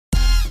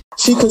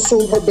she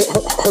consumed her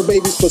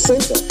baby's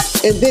placenta.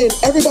 And then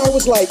everybody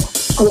was like,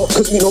 well,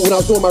 because, when I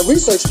was doing my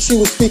research, she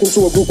was speaking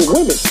to a group of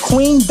women.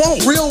 Queen Bey.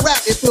 Real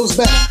rap, it feels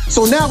better.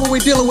 So now when we're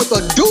dealing with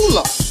a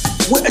doula,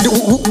 when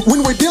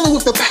we're dealing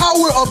with the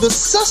power of the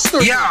sister.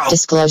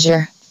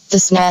 Disclosure. The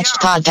Snatched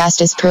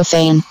podcast is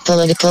profane,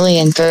 politically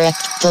incorrect,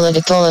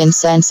 political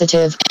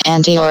insensitive,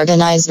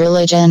 anti-organized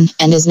religion,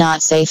 and is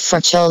not safe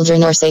for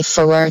children or safe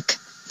for work.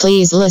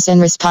 Please listen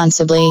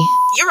responsibly.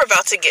 You're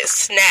about to get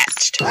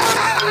snatched.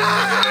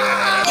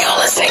 You're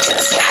listening to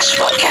the Snatched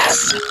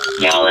podcast.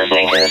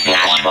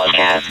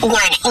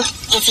 Warning,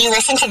 if you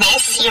listen to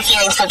this, your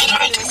feelings will get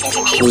hurt.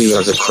 We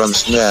are the Crumb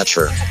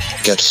Snatcher.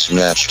 Get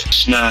snatched.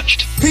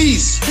 Snatched.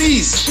 Peace,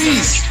 peace,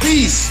 peace,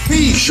 peace,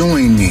 peace.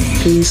 Join me.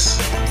 Peace.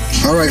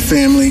 All right,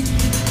 family.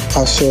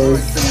 Ashe.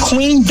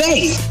 Queen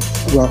Bey.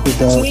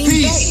 Rahubat.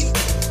 Peace.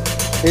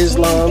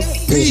 Islam.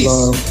 Peace.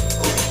 Islam.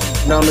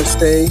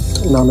 Namaste.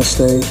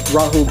 Namaste.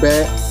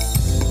 Rahubat.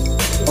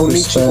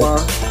 Onichiwa.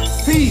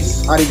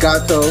 Peace.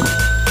 Arigato.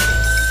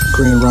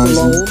 Grand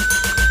Rising.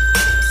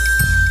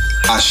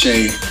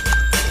 Ashe.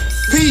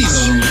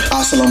 Peace.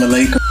 Assalamu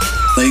alaikum.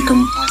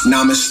 Alaikum.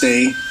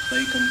 Namaste.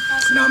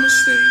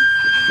 Namaste.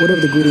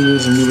 Whatever the greeting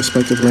is in your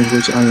respective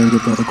language, I am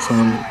your brother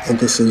Crumb, and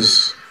this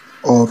is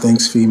All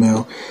Things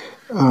Female.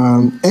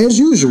 As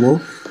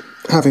usual,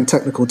 having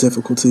technical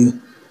difficulty,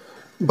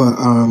 but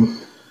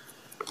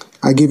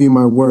I give you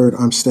my word,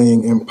 I'm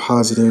staying in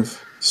positive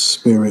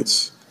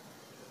spirits.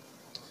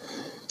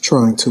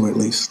 Trying to, at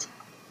least.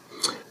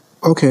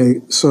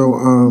 Okay, so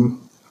I'm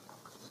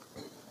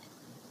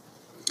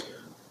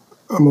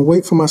gonna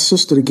wait for my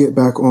sister to get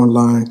back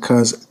online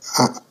because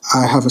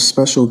I have a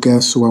special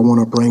guest who I want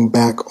to bring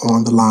back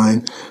on the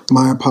line.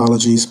 My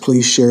apologies.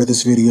 Please share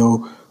this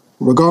video.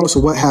 Regardless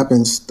of what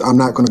happens, I'm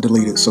not going to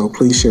delete it, so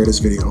please share this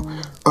video.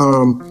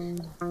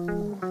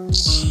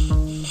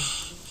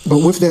 But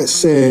with that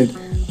said,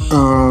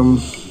 I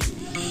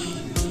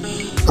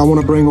want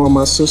to bring on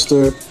my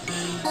sister,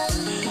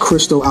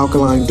 Crystal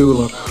Alkaline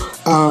Doula.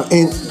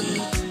 And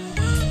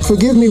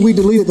forgive me, we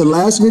deleted the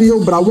last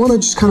video, but I want to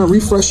just kind of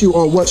refresh you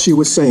on what she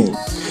was saying.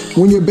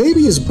 When your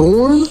baby is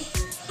born,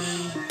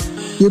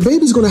 your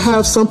baby's going to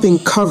have something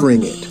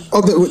covering it.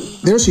 Oh,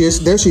 there she is.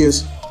 There she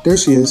is. There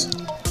she is.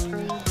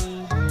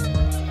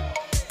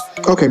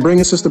 Okay, bring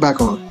your sister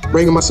back on.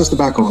 Bringing my sister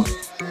back on.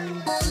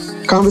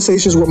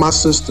 Conversations with my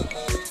sister.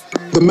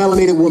 The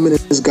melanated woman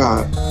is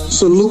God.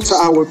 Salute to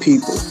our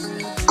people.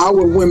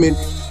 Our women.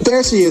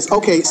 There she is.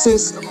 Okay,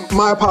 sis,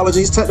 my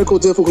apologies. Technical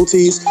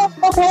difficulties.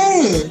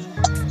 Okay.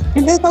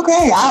 It's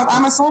okay.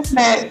 I'm assuming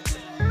that,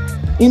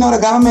 the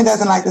government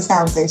doesn't like this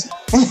conversation.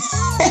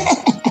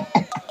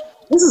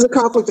 This is a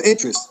conflict of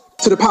interest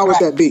to the powers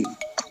that be.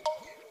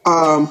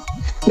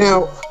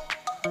 Now,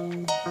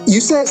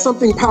 you said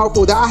something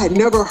powerful that I had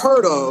never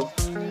heard of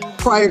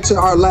prior to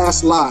our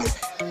last live.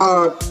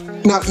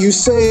 Now, you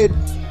said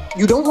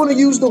you don't want to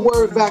use the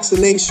word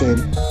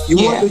vaccination. You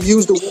want to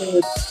use the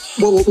word,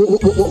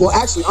 well,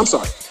 actually, I'm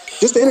sorry.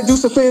 Just to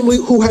introduce the family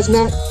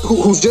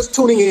who's just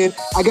tuning in,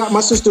 I got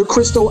my sister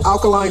Crystal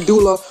Alkaline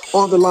Doula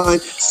on the line.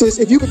 Sis,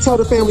 if you could tell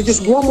the family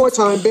just one more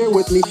time, bear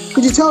with me.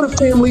 Could you tell the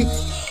family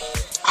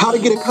how to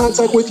get in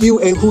contact with you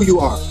and who you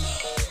are?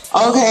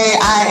 Okay,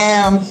 I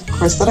am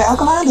Crystal the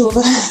Alkaline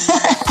Doula.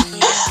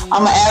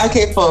 I'm an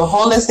advocate for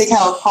holistic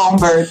health, home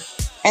birth,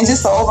 and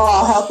just the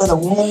overall health of the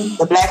womb,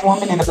 the Black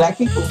woman, and the Black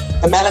people,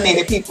 the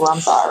melanated people.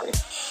 I'm sorry.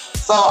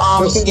 So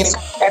you can get in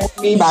contact with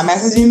me by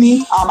messaging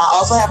me. I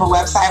also have a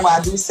website where I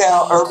do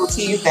sell herbal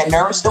teas that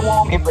nourish the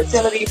womb,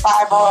 infertility,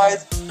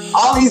 fibroids,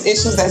 all these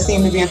issues that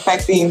seem to be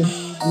affecting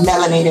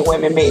melanated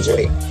women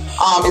majorly.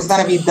 It's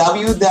going to be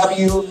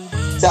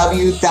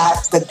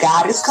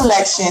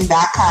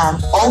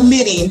www.thegoddesscollection.com,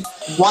 omitting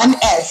one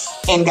S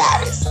in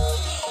goddess.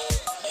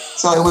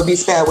 So it would be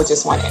spelled with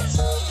just one S.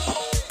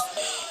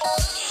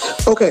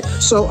 Okay,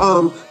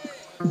 so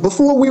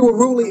before we were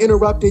rudely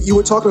interrupted, you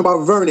were talking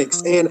about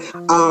vernix, and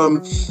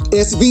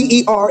it's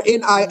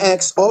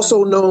vernix,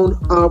 also known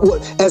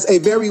as a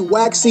very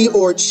waxy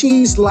or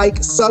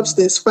cheese-like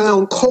substance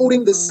found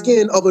coating the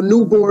skin of a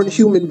newborn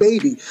human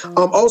baby.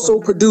 Also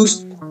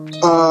produced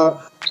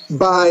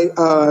by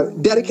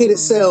dedicated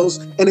cells,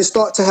 and is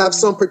thought to have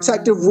some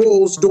protective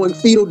roles during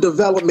fetal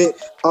development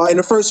in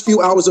the first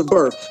few hours of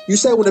birth. You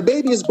said when a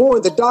baby is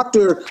born, the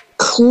doctor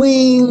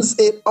cleans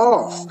it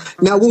off.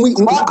 Now,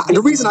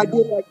 the reason I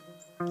did like,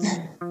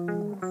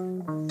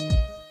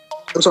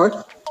 I'm sorry?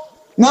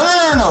 No.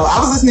 I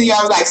was listening to you.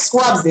 I was like,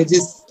 scrubs it,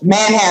 just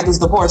manhandles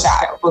the poor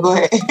child. But go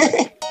ahead.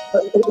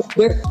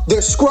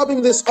 They're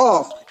scrubbing this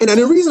off. And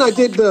the reason I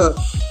did the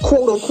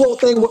quote-unquote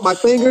thing with my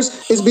fingers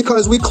is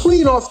because we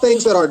clean off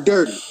things that are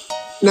dirty.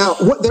 Now,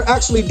 what they're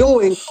actually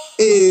doing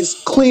is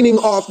cleaning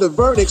off the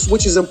vernix,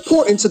 which is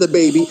important to the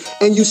baby.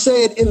 And you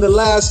said in the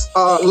last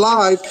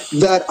live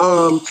that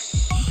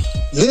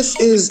this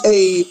is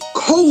a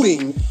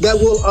coating that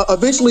will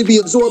eventually be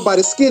absorbed by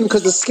the skin,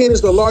 because the skin is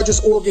the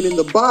largest organ in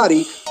the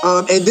body.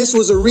 And this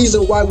was a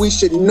reason why we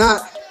should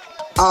not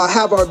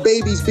have our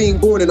babies being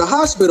born in a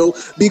hospital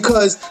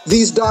because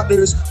these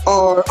doctors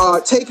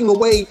are taking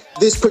away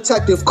this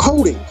protective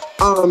coating.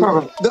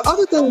 The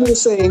other thing we were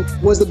saying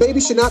was the baby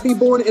should not be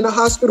born in a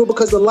hospital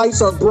because the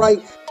lights are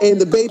bright and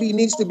the baby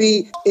needs to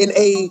be in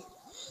a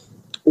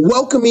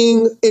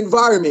welcoming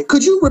environment.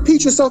 Could you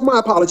repeat yourself? My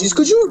apologies.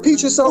 Could you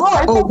repeat yourself?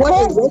 Don't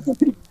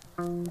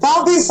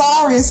be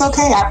sorry. It's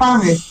okay. I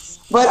promise.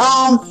 But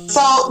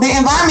so the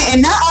environment,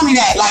 and not only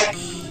that, like,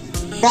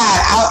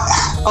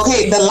 God,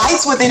 the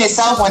lights within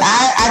itself. When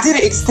I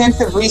did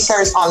extensive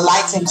research on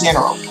lights in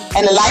general,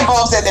 and the light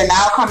bulbs that they're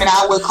now coming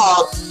out with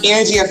called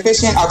energy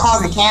efficient are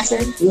causing cancer,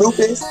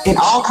 lupus, and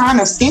all kind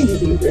of skin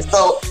diseases.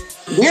 So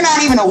we're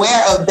not even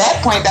aware of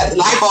that point that the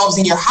light bulbs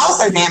in your house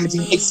are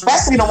damaging,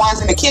 especially the ones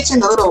in the kitchen,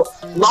 the little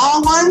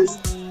long ones.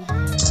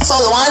 So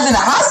the ones in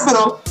the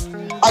hospital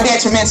are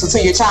detrimental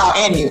to your child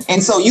and you.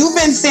 And so you've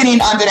been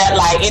sitting under that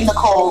light in the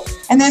cold,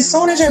 and then as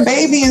soon as your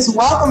baby is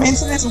welcomed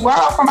into this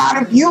world from out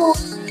of view,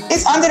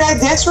 it's under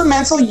that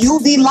detrimental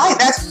UV light.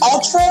 That's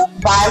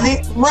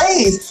ultraviolet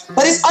rays.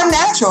 But it's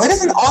unnatural. It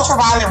isn't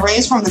ultraviolet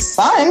rays from the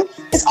sun.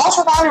 It's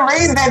ultraviolet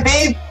rays that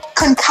they've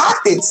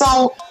concocted.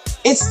 So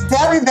it's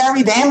very,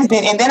 very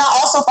damaging. And then I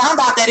also found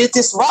out that it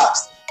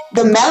disrupts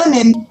the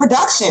melanin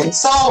production.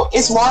 So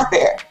it's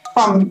warfare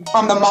from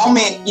the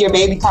moment your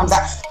baby comes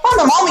out. From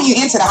the moment you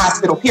enter the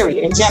hospital,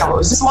 period, in general.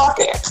 It's just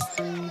warfare.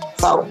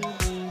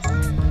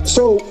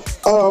 So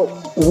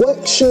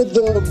what should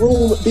the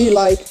room be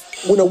like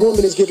when a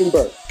woman is giving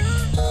birth?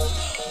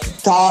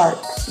 Dark,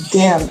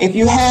 dim. If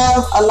you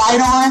have a light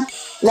on,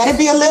 let it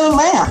be a little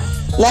lamp.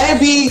 Let it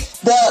be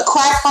the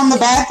crack from the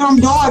bathroom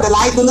door, the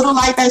little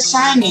light that's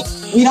shining.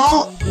 We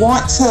don't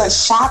want to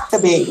shock the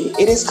baby.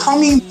 It is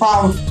coming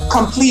from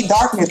complete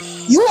darkness.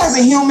 You as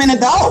a human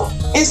adult,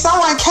 if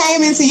someone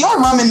came into your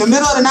room in the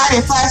middle of the night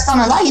and flashed on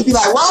a light, you'd be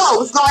like, whoa,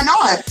 what's going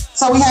on?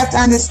 So we have to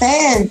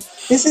understand,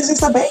 this is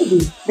just a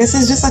baby. This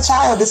is just a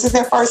child. This is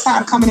their first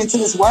time coming into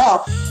this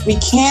world. We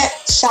can't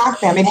shock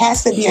them. It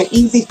has to be an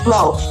easy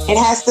flow. It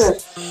has to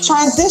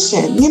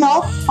transition,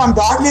 from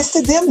darkness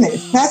to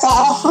dimness. That's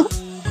all.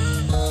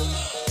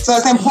 So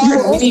it's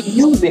important. We need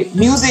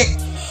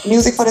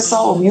music for the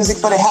soul, music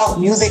for the health,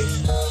 music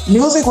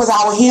was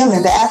our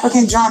healing. The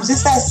African drums,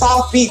 just that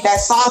soft beat, that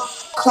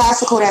soft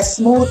classical, that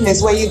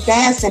smoothness where you're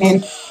dancing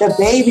and the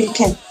baby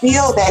can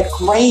feel that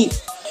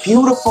great,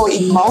 beautiful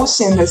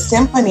emotion, the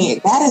symphony.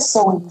 That is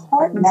so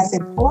important. That's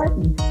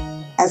important.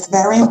 That's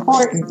very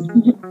important.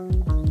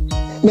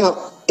 Now,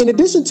 in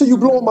addition to you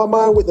blowing my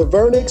mind with the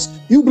vernix,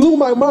 you blew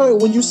my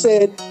mind when you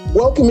said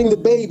welcoming the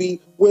baby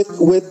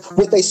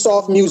with a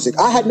soft music.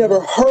 I had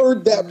never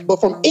heard that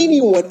from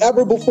anyone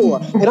ever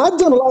before. And I've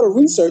done a lot of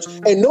research,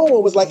 and no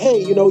one was like, hey,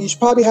 you should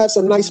probably have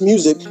some nice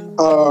music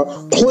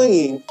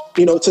playing,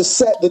 to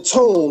set the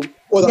tone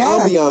or the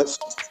ambiance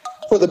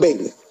for the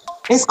baby.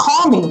 It's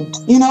calming,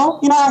 you know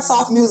how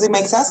soft music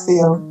makes us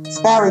feel.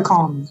 It's very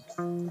calming.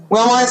 We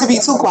don't want it to be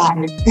too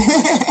quiet.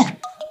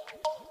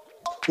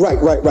 Right.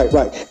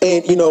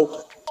 And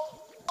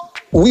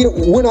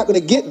we're not going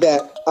to get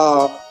that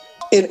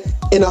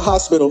in a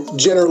hospital,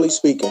 generally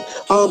speaking.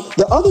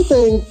 The other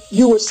thing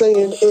you were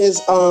saying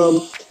is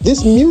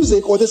this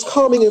music or this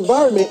calming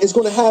environment is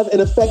going to have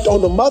an effect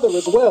on the mother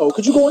as well.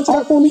 Could you go into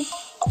that for me?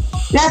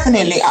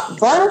 Definitely.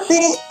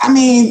 Birthing,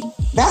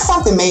 that's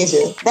something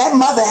major. That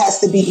mother has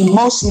to be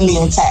emotionally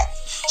intact.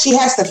 She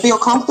has to feel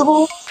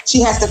comfortable.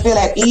 She has to feel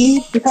at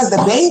ease because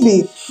the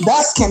baby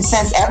thus can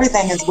sense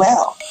everything as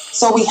well.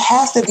 So we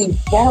have to be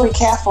very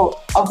careful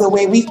of the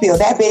way we feel.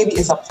 That baby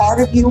is a part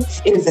of you.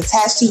 It is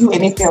attached to you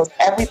and it feels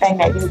everything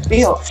that you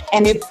feel.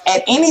 And if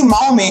at any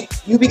moment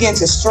you begin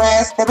to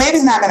stress, the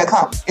baby's not going to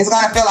come. It's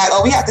going to feel like,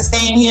 we have to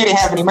stay in here. They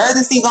have an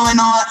emergency going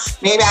on.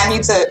 Maybe I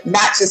need to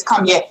not just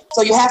come yet.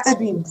 So you have to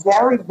be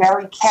very,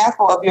 very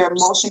careful of your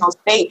emotional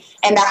state.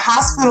 And the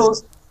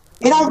hospitals,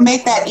 they don't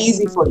make that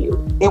easy for you.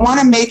 They want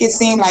to make it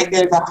seem like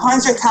there's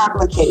 100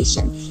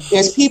 complications.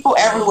 There's people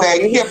everywhere.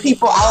 You hear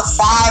people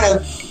outside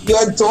of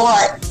your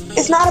door.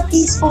 It's not a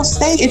peaceful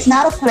state. It's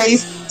not a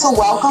place to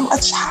welcome a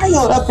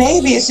child, a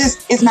baby.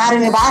 It's not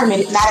an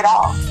environment. Not at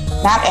all.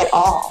 Not at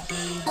all.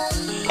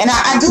 And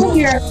I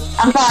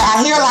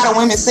hear a lot of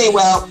women say,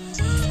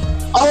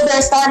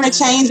 they're starting to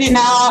change it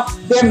now.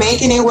 They're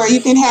making it where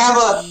you can have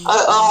a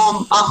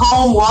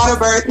home water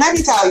birth. Let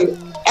me tell you,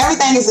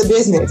 everything is a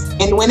business.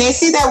 And when they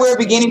see that we're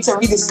beginning to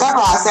rediscover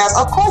ourselves,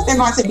 of course they're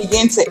going to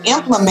begin to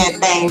implement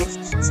things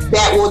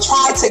that will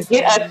try to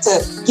get us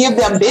to give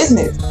them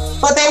business.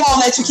 But they won't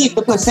let you keep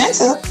the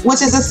placenta,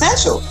 which is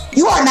essential.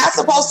 You are not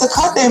supposed to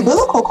cut the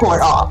umbilical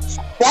cord off.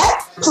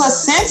 That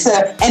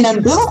placenta and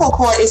umbilical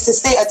cord is to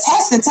stay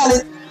attached until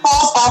it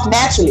falls off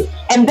naturally.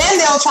 And then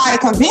they'll try to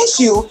convince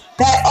you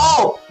that,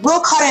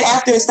 we'll cut it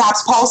after it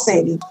stops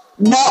pulsating.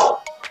 No.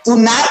 Do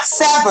not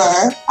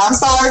sever. I'm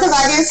sorry because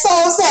I get so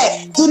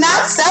upset. Do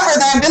not sever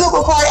the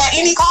umbilical cord at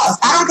any cost.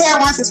 I don't care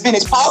once it's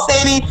finished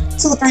pulsating,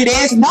 2-3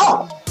 days.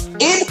 No.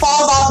 It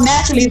falls off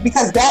naturally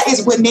because that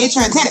is what nature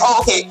intended.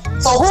 Okay.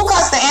 So who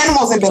cuts the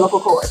animal's umbilical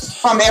cords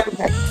from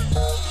everything?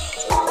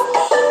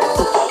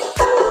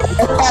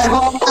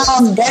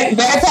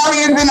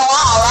 vegetarians in a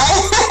while,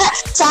 right?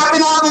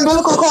 Chopping off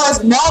umbilical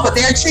cords. No, but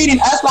they're treating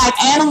us like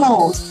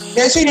animals.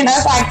 They're treating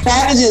us like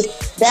savages.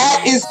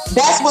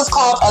 That's what's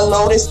called a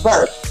lotus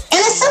birth. And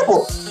it's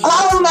simple. A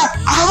lot of them are like,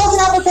 how can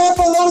I prepare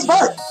for a lotus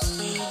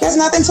birth? There's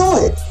nothing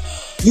to it.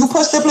 You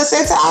push the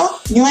placenta out,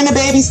 you and the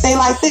baby stay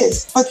like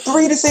this for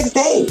 3 to 6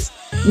 days.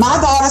 My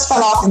daughters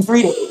fell off in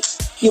 3 days.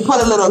 You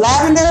put a little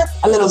lavender,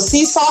 a little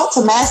sea salt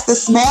to mask the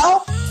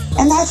smell,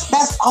 and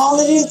that's all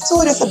it is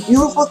to it. It's a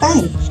beautiful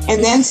thing.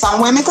 And then some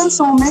women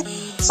consume it,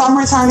 some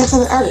return it to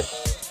the earth.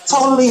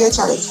 Totally your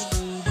choice.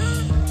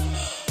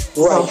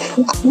 Right.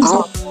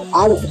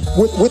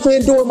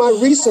 Within doing my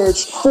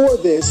research for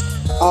this,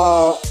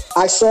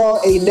 I saw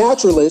a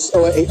naturalist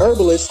or a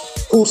herbalist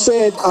who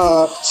said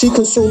she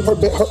consumed her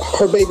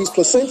baby's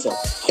placenta.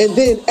 And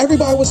then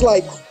everybody was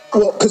like,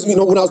 well, because, when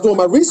I was doing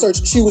my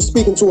research, she was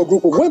speaking to a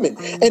group of women.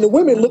 And the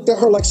women looked at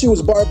her like she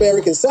was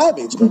barbaric and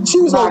savage. She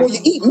was like, well, you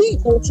eat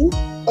meat, don't you?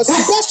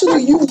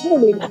 Especially you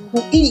women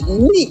who eat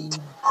meat.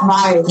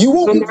 Right. You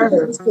won't eat your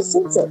baby's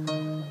placenta.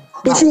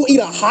 But you'll eat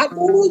a hot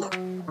dog?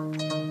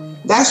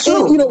 That's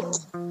true. And,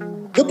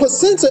 the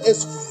placenta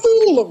is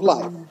full of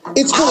life.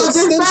 It's full of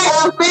stem cells.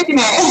 I was thinking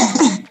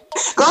that.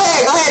 Go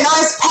ahead. No,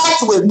 it's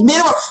packed with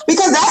minerals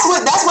because that's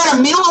where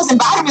the minerals and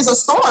vitamins are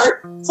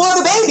stored for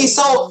the baby.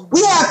 So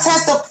we have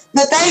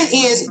the thing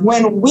is,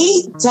 when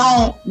we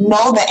don't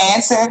know the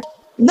answer,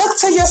 look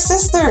to your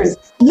sisters.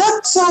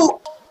 Look to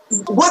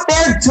what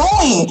they're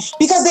doing,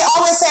 because they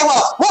always say,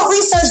 well, what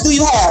research do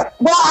you have?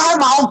 Well, I have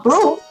my own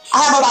group.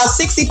 I have about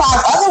 65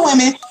 other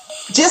women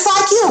just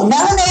like you,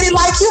 melanated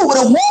like you, with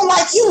a womb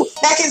like you,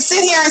 that can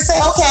sit here and say,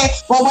 okay,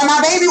 well, when my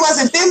baby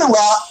wasn't feeling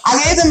well,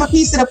 I gave them a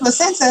piece of the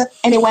placenta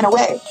and it went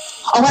away.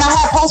 Or when I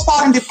had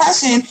postpartum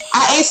depression,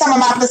 I ate some of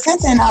my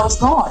placenta and I was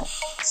gone.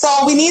 So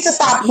we need to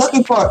stop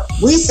looking for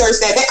research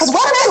because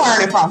what are they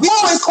learning from? We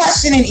always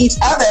questioning each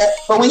other,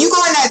 but when you go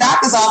in that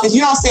doctor's office,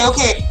 you don't say,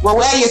 okay, well,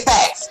 where are your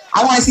facts?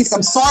 I want to see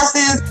some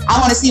sources. I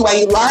want to see where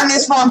you learned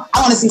this from. I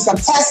want to see some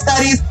test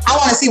studies. I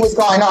want to see what's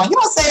going on. You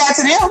don't say that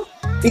to them,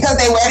 because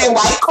they wear their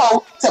white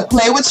coat to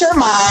play with your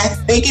mind,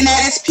 thinking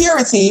that it's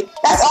purity.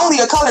 That's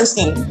only a color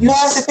scheme. You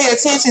have to pay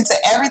attention to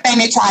everything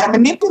they try to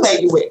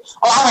manipulate you with.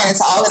 Oh, I went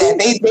into all of that.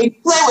 They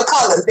play with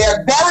colors.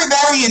 They're very,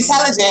 very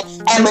intelligent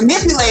and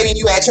manipulating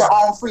you at your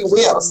own free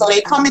will. So they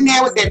come in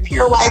there with their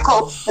pure white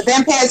coat, but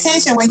then pay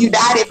attention when you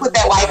die, they put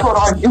that white coat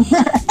on you.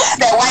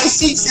 That white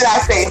sheet, should I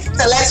say,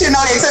 to let you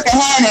know they took a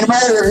hand and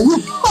murdered you.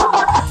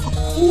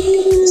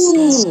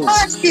 It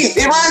runs deep.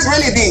 It runs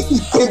really deep.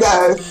 It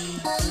does.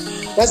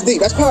 That's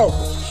deep. That's powerful.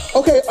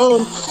 Okay.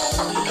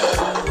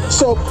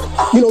 So,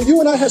 you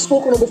and I had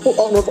spoken on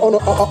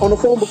the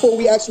phone before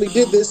we actually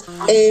did this,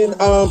 and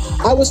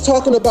I was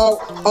talking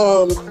about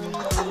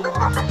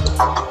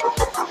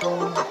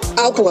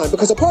alkaline,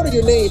 because a part of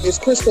your name is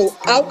Crystal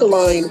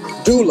Alkaline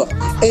Doula,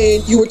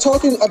 and you were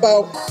talking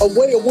about a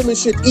way a woman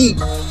should eat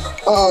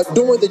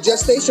during the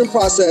gestation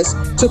process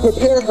to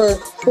prepare her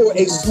for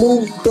a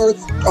smooth birth,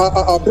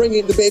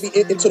 bringing the baby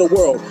into the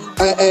world.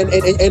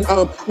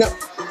 Now,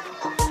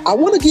 I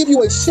want to give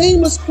you a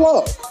shameless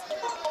plug.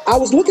 I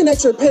was looking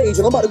at your page,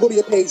 and I'm about to go to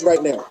your page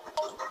right now.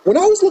 When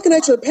I was looking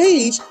at your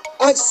page,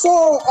 I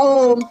saw,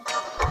 hold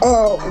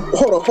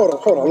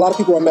on. A lot of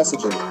people are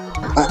messaging.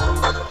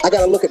 I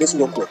got to look at this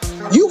real quick.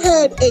 You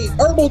had a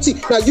herbal tea.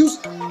 Now,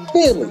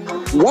 family,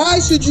 why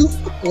should you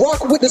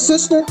rock with the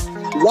sister?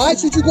 Why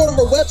should you go to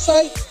her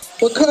website?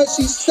 Because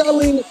she's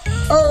selling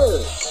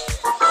herbs.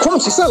 Crumb,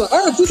 she's selling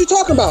herbs. What you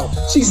talking about?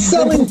 She's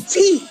selling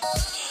tea.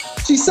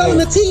 She's selling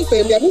the tea,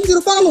 family. I need you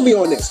to follow me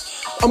on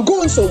this. I'm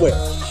going somewhere.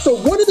 So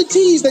one of the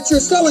teas that you're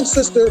selling,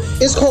 sister,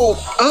 is called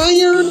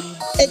Iron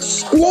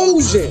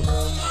Explosion.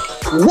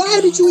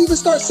 Why did you even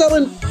start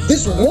selling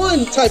this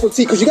one type of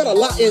tea? Because you got a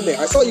lot in there.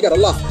 I saw you got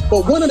a lot.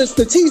 But one of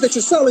the teas that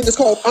you're selling is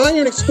called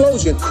Iron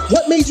Explosion.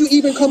 What made you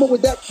even come up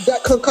with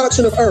that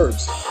concoction of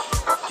herbs?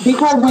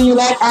 Because when you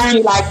lack iron,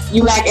 you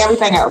lack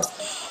everything else.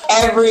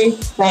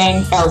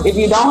 Everything else. If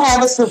you don't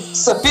have a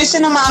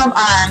sufficient amount of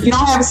iron, you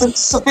don't have a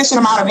sufficient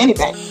amount of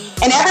anything.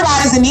 And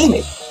everybody's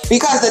anemic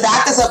because the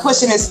doctors are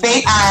pushing this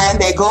fake iron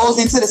that goes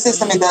into the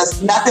system and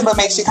does nothing but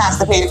makes you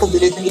constipated because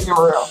it isn't even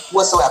real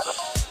whatsoever.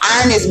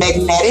 Iron is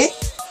magnetic.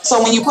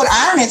 So when you put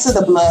iron into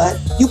the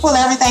blood, you pull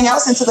everything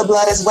else into the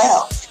blood as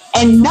well.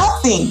 And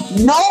nothing,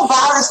 no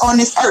virus on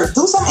this earth,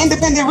 do some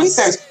independent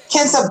research,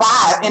 can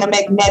survive in a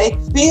magnetic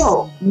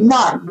field.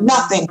 None,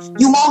 nothing.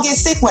 You won't get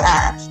sick with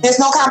iron. There's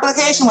no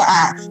complication with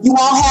iron. You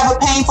won't have a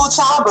painful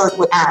childbirth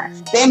with iron.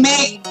 They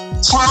make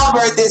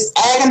childbirth this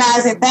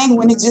agonizing thing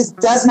when it just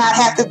does not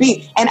have to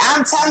be. And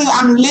I'm telling you,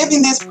 I'm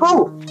living this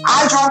proof.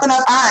 I drank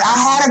enough iron. I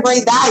had a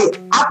great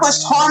diet. I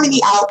pushed Harmony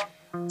out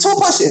 2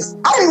 pushes.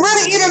 I didn't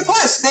really even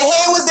push. The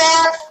head was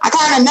there. I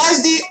kind of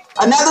nudged it.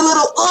 Another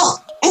little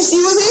and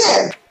she was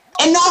here.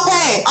 And no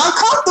pain.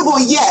 Uncomfortable,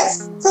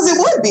 yes. Because it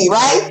would be,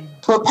 right?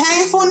 But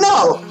painful,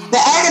 no. The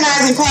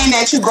agonizing pain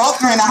that you go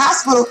through in the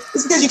hospital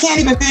is because you can't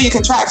even feel your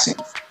contractions.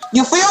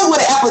 You feel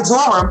with an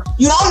epidural,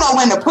 you don't know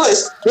when to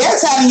push. They're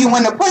telling you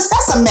when to push.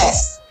 That's a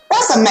mess.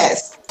 That's a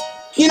mess.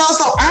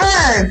 So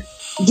iron,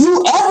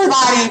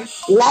 everybody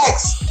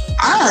lacks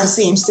iron,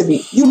 seems to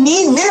be. You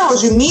need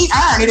minerals, you need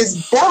iron. It is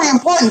very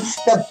important.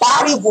 The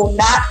body will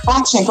not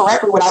function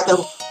correctly without the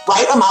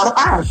right amount of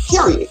iron,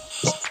 period.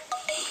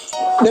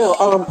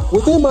 Now,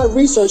 within my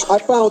research, I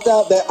found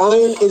out that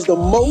iron is the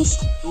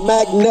most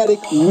magnetic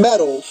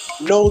metal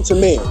known to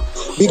man.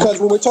 Because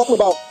when we're talking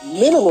about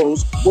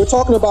minerals, we're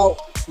talking about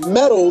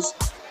metals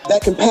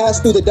that can pass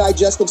through the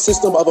digestive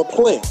system of a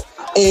plant.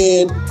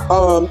 And,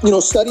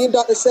 studying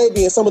Dr.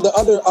 Sabi and some of the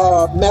other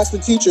master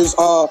teachers,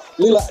 Dr.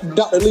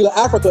 Leela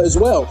Africa as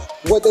well,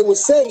 what they would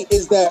say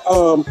is that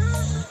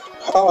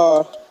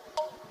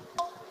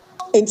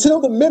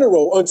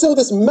until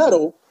this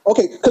metal,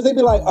 okay, because they'd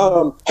be like,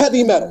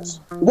 heavy metals.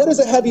 What is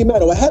a heavy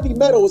metal? A heavy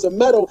metal is a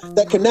metal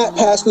that cannot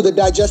pass through the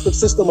digestive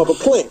system of a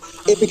plant.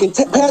 If it can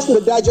pass through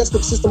the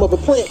digestive system of a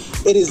plant,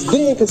 it is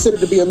then considered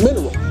to be a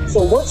mineral.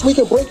 So once we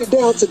can break it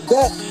down to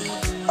that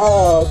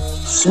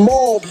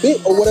small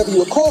bit, or whatever you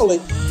would call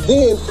it,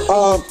 then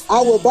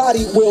our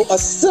body will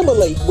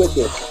assimilate with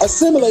it.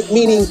 Assimilate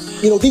meaning,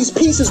 these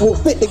pieces will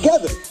fit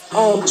together.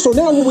 So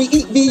now when we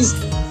eat these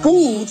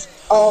foods,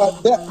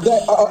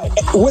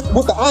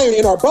 with the iron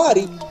in our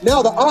body,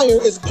 now the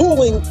iron is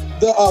pulling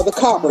the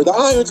copper, the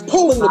iron's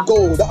pulling the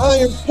gold, the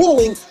iron's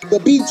pulling the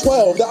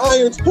B12, the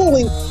iron's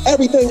pulling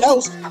everything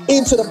else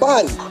into the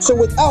body. So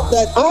without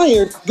that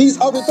iron, these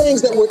other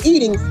things that we're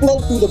eating flow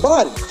through the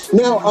body.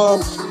 Now,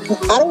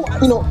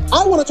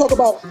 I want to talk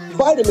about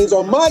vitamins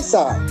on my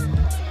side.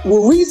 The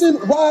reason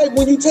why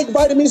when you take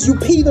vitamins, you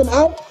pee them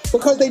out,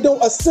 because they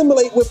don't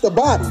assimilate with the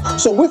body.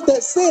 So with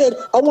that said,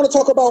 I want to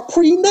talk about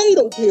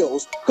prenatal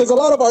pills, because a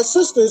lot of our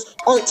sisters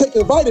aren't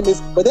taking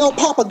vitamins, but they'll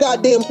pop a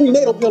goddamn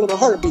prenatal pill in a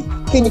heartbeat.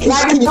 Can you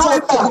talk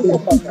about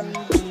that?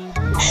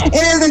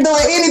 It isn't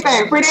doing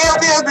anything. Prenatal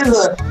pills is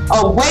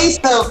a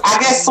waste of,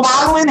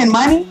 swallowing and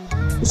money,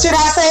 should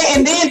I say?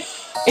 And then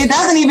it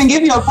doesn't even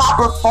give you a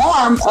proper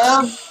form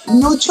of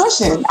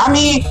nutrition.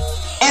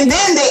 And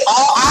then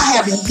I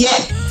have yet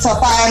to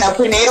find a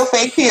prenatal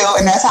fake pill,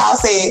 and that's how I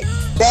say it,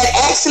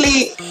 that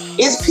actually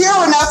is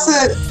pure enough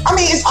to,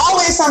 it's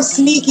always some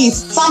sneaky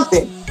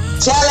something,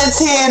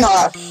 gelatin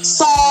or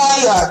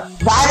soy or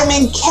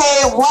vitamin K,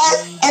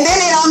 what? And then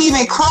they don't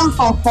even come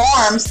from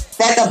forms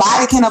that the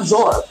body can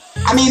absorb.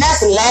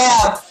 That's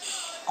lab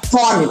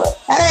formula.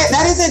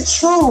 That isn't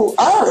true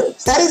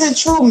herbs. That isn't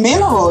true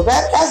minerals.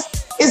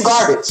 It's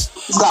garbage.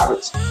 It's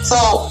garbage. So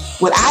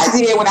what I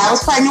did when I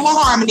was pregnant with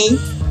Harmony,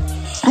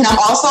 and I'm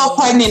also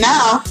pregnant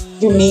now,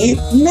 you need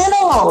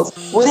minerals.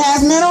 What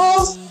has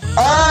minerals?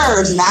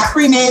 Herbs, not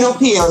prenatal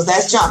pills.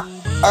 That's junk.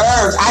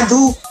 Herbs. I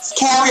do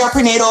carry a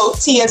prenatal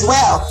tea as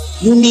well.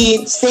 You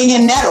need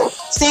stinging nettle.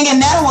 Stinging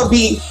nettle would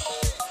be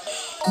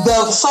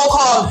the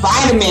so-called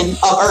vitamin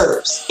of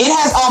herbs. It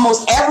has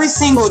almost every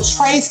single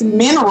trace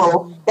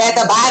mineral that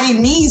the body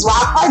needs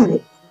while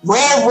pregnant.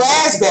 Red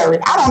raspberry.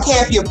 I don't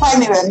care if you're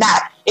pregnant or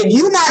not. If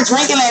you're not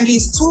drinking at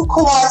least 2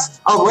 quarts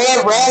of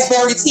red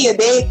raspberry tea a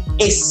day,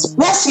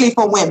 especially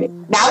for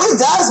women. Now, it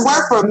does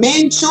work for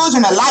men,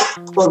 children alike,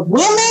 but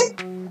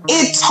women,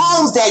 it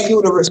tones that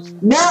uterus,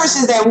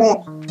 nourishes that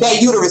womb,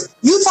 that uterus.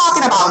 You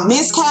talking about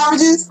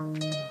miscarriages?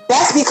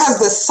 That's because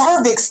the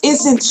cervix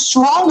isn't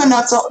strong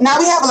enough to. Now,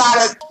 we have a lot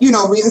of,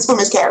 reasons for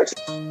miscarriage,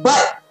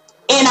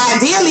 and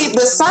ideally,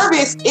 the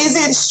cervix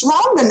isn't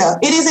strong enough.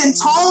 It isn't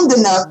toned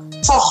enough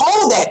to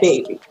hold that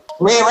baby.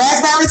 Red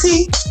raspberry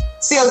tea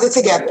seals it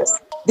together.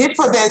 This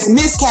prevents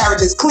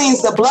miscarriages,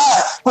 cleans the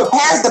blood,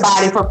 prepares the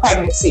body for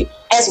pregnancy,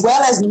 as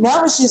well as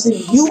nourishes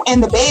you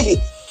and the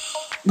baby.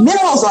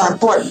 Minerals are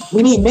important.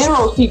 We need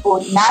minerals,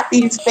 people, not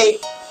these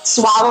fake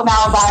swallow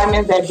down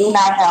vitamins that do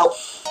not help.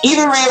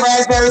 Even red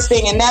raspberry,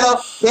 stinging nettle,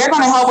 they're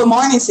going to help with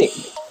morning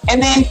sickness.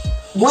 And then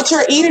what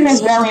you're eating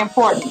is very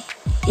important.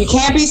 You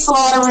can't be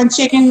slaughtering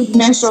chicken's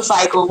menstrual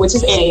cycle, which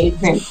is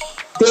eggs, and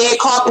dead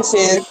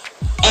carcasses,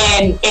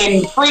 and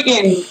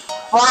freaking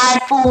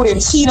fried food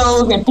and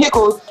Cheetos and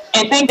pickles,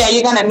 and think that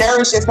you're going to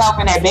nourish yourself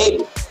and that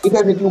baby.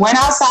 Because if you went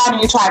outside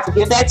and you tried to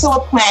give that to a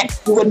plant,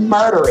 you would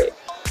murder it.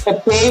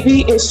 The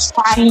baby is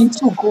trying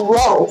to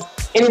grow.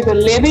 It is a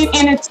living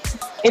entity.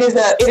 It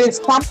is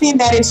something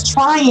that is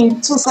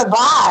trying to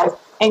survive.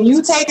 And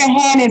you take a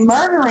hand in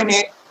murdering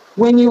it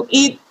when you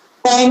eat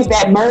things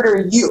that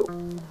murder you.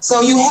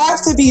 So you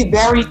have to be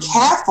very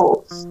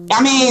careful.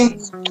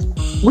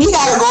 We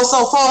got to go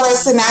so far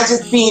as to not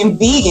just being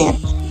vegan,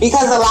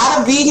 because a lot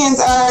of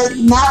vegans are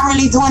not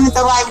really doing it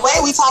the right way.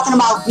 We're talking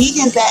about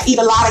vegans that eat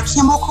a lot of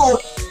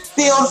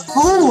chemical-filled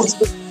foods,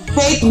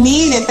 fake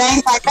meat and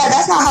things like that.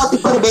 That's not healthy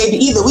for the baby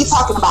either. We're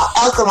talking about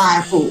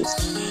alkaline foods.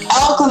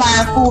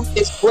 Alkaline food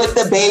is what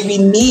the baby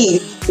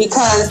needs,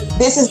 because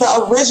this is the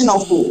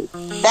original food.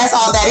 That's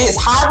all that is.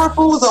 Hybrid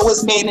foods are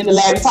what's made in the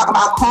lab. We're talking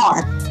about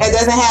corn that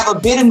doesn't have a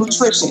bit of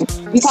nutrition.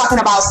 We're talking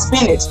about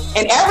spinach.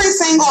 And every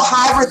single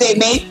hybrid they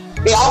make,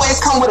 they always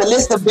come with a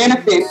list of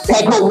benefits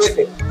that go with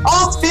it.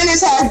 Oh,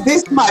 spinach has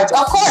this much.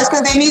 Of course,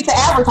 because they need to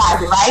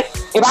advertise it, right?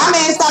 If I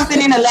made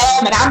something in the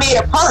lab and I made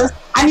a purse,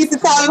 I need to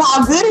tell you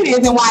how good it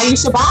is and why you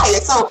should buy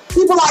it. So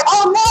people are like,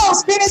 oh no,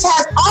 spinach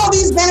has all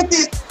these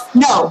benefits.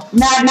 No,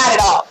 not at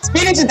all.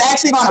 Spinach is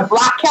actually going to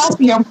block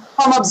calcium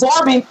from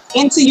absorbing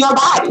into your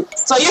body.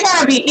 So you're going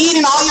to be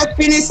eating all your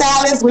spinach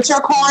salads with your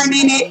corn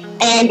in it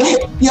and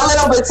your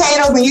little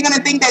potatoes, and you're going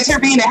to think that you're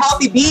being a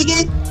healthy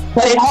vegan,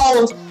 but it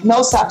holds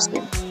no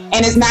substance.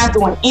 And it's not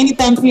doing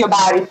anything to your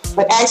body,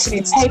 but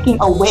actually taking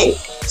away.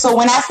 So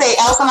when I say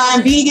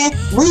alkaline vegan,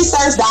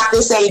 research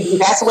doctors say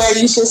that's where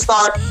you should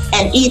start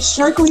and eat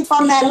strictly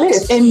from that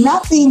list and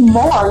nothing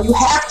more. You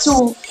have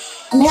to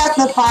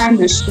find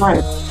the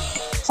strength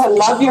to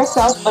love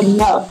yourself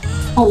enough,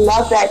 to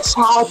love that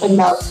child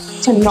enough,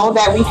 to know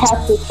that we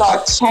have to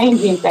start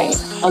changing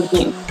things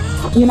again.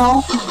 You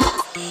know?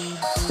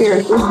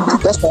 Seriously.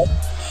 That's right.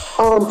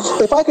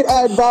 If I could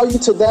add value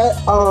to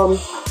that,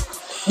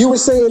 you were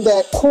saying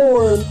that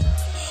corn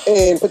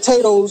and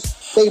potatoes,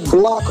 they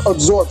block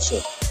absorption.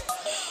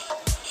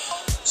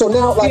 So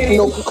now, like, you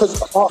know, because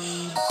on,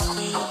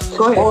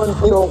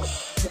 you know,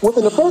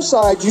 within the first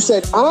side, you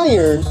said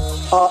iron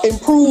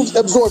improves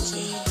absorption.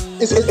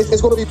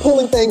 It's going to be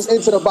pulling things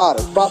into the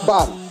body.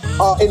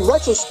 In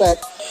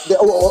retrospect,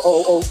 or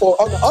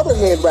on the other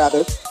hand,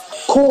 rather,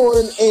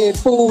 corn and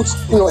foods,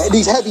 you know,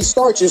 these heavy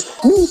starches,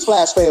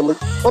 newsflash family,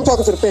 I'm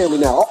talking to the family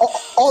now,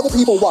 all the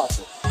people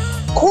watching.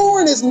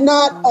 Corn is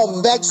not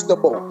a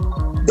vegetable.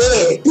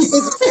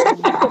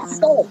 It's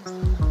starch.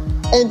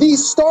 And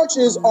these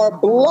starches are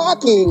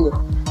blocking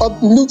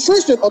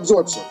nutrition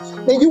absorption.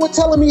 And you were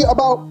telling me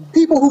about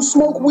people who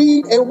smoke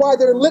weed and why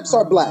their lips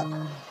are black.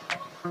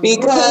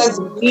 Because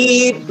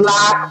weed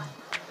blocks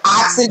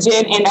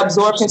oxygen and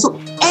absorption too.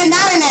 And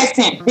not in that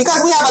sense.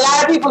 Because we have a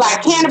lot of people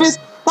like cannabis.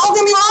 Don't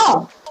get me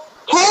wrong.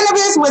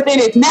 Cannabis within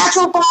its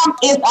natural form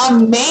is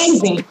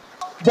amazing.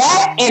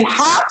 That and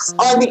hops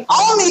are the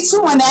only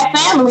two in that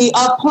family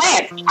of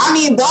plants. I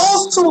mean,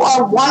 those two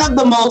are one of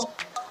the most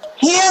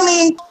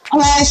healing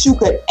plants you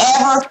could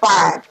ever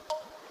find.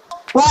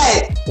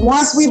 But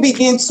once we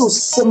begin to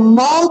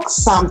smoke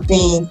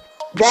something,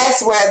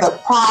 that's where the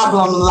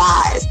problem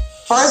lies.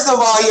 First of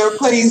all, you're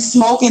putting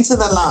smoke into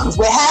the lungs.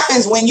 What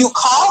happens when you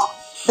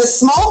cough? The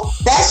smoke,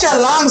 that's your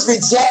lungs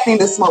rejecting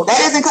the smoke. That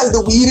isn't because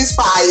the weed is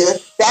fire.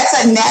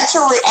 That's a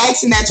natural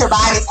reaction that your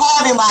body's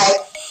having,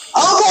 like,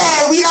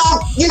 okay, we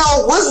don't, you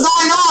know, what's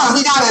going on?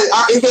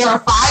 Is there a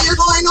fire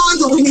going on?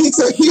 Do we need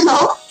to, you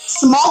know,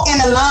 smoke in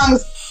the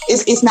lungs?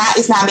 It's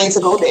not meant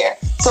to go there.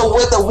 So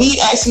what the weed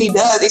actually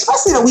does,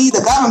 especially the weed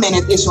the government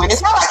is issuing,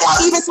 it's not like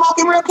y'all even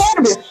smoking real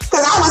cannabis.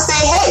 Because I would say,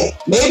 hey,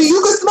 maybe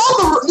you could smoke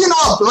a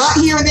blunt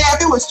here and there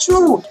if it was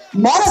true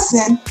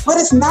medicine, but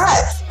it's not.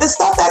 The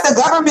stuff that the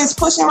government's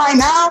pushing right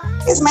now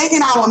is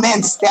making our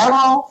men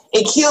sterile.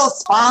 It kills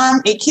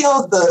sperm. It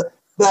kills the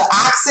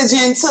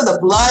oxygen to the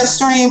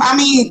bloodstream. I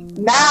mean,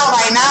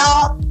 right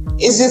now,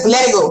 it's just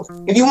let it go.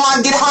 If you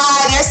want to get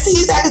high, there's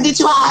teas that can get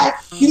you high.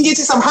 You can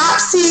get you some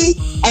hops tea,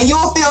 and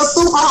you'll feel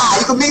super high.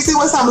 You can mix it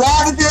with some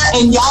lavender,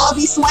 and y'all will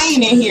be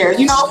swaying in here.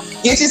 You know,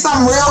 get you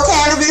some real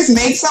cannabis,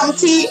 make some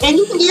tea, and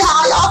you can get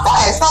high all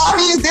fast. So, I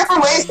mean, it's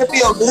different ways to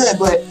feel good,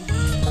 but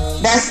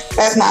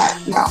that's not,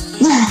 no.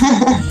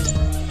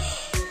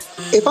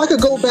 If I could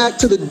go back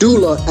to the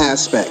doula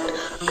aspect.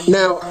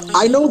 Now,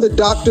 I know the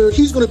doctor,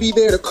 he's going to be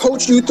there to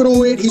coach you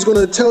through it. He's going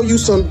to tell you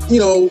some, you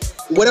know,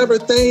 whatever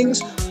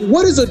things.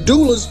 What is a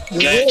doula's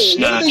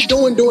role? What are they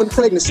doing during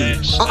pregnancy?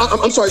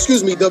 I'm sorry,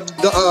 excuse me, the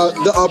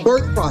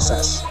birth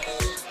process.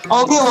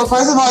 Okay, well,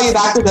 first of all, your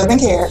doctor doesn't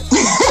care.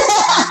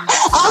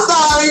 I'm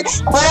sorry,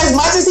 but as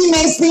much as he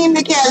may seem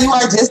to care, you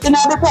are just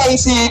another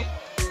patient,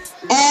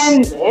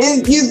 and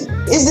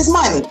it's just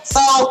money.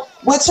 So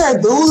with your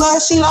doula,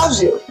 she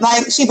loves you.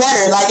 Like, she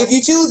better. Like, if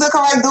you choose the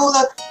correct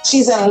doula,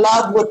 she's in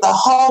love with the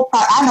whole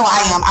I know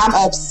I am.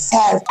 I'm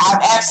obsessed.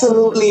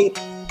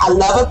 I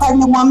love a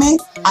pregnant woman.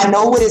 I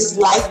know what it's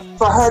like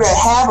for her to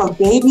have a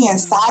baby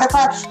inside of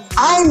her.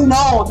 I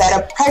know that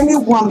a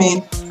pregnant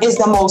woman is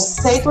the most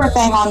sacred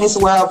thing on this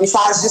world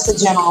besides just a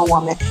general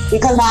woman.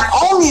 Because not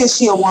only is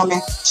she a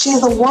woman, she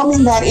is a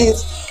woman that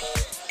is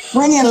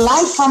bringing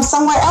life from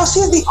somewhere else. She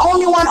is the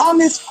only one on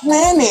this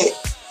planet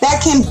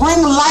that can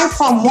bring life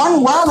from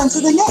one world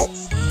into the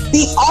next.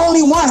 The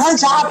only one. Her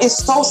job is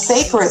so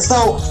sacred.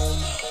 So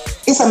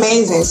it's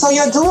amazing. So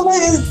your doula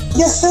is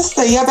your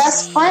sister, your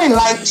best friend.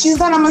 Like, she's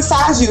going to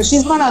massage you.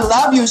 She's going to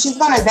love you. She's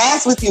going to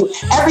dance with you.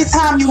 Every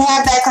time you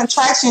have that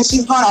contraction,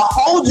 she's going to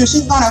hold you.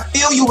 She's going to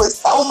fill you with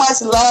so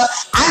much love.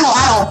 I know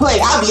I don't play.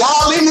 I'll be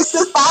all in the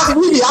sister.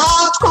 We be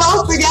all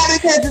close together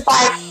because it's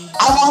like,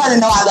 I want her to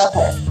know I love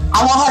her.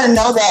 I want her to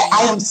know that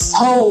I am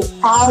so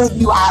proud of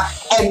you. I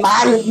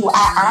admire you.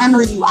 I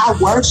honor you. I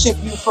worship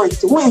you for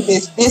doing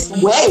this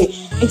way,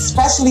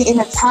 especially in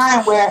a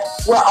time where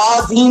we're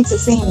all deemed to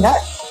seem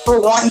nuts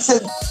for wanting to,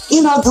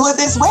 do it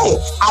this way.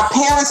 Our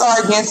parents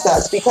are against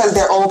us because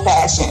they're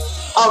old-fashioned.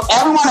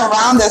 Everyone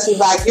around us is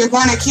like, you're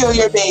going to kill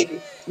your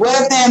baby. What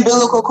if the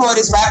umbilical cord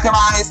is wrapped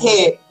around his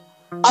head?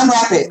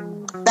 Unwrap it.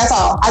 That's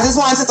all. I just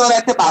wanted to throw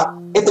that tip out.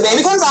 If the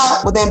baby comes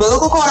out with the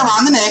umbilical cord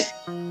around the neck,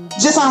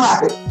 just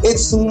unwrap it.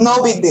 It's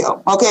no big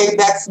deal. Okay,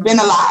 that's been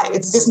a lie.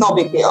 It's just no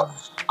big deal.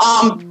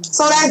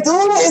 So that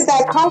doula is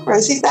that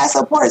comfort. She's that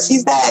support.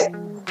 She's that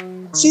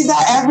she's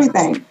at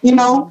everything, you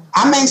know.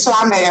 I make sure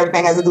I'm at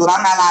everything as a doula.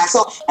 I'm not lying.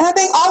 So, and I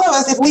think all of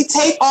us, if we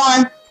take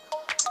on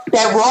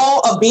that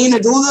role of being a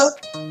doula,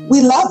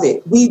 we love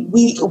it.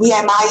 We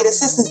admire the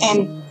sisters,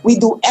 and we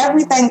do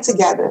everything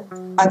together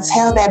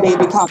until that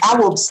baby comes. I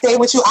will stay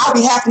with you. I'll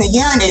be having to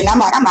urinate, and I'm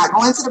like, I'm not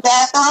going to the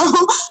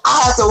bathroom.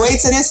 I'll have to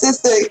wait till this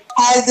sister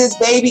has this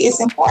baby. It's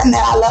important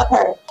that I love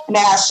her and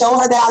that I show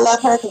her that I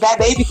love her, because that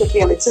baby could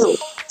feel it too.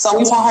 So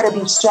we want her to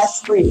be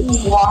stress-free.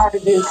 We want her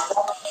to just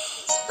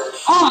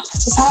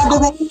have the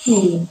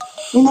baby,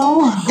 you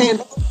know?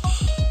 And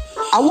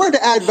I wanted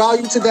to add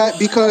value to that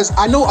because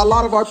I know a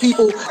lot of our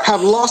people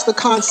have lost the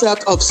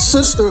concept of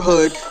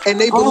sisterhood, and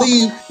they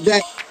believe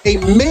that a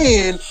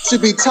man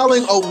should be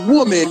telling a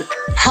woman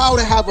how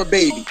to have a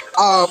baby.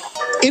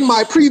 In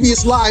my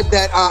previous live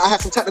that I had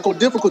some technical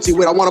difficulty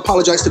with, I want to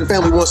apologize to the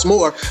family once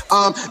more.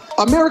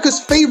 America's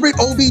favorite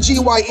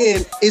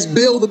OBGYN is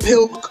Bill the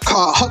Pill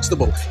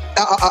Huxtable.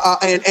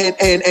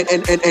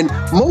 And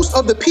most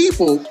of the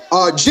people,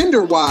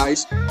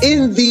 gender-wise,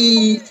 in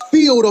the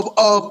field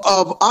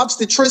of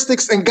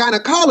obstetrics and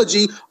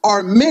gynecology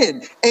are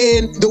men.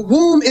 And the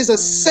womb is a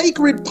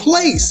sacred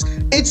place.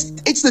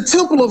 It's the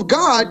temple of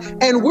God,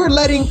 and we're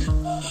letting,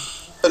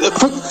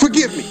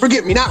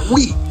 forgive me, not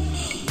we.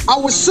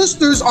 Our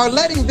sisters are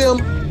letting them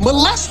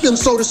molest them,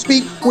 so to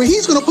speak, where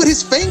he's going to put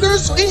his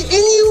fingers in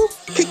you.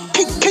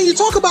 Can you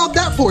talk about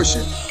that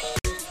portion?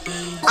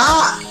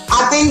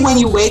 I think when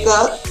you wake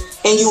up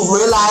and you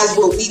realize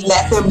what we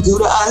let them do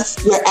to us,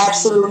 you're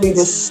absolutely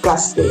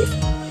disgusted.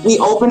 We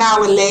open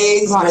our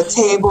legs on a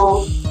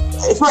table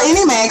for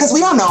any man, because we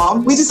don't know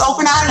him. We just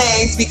open our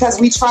legs because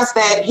we trust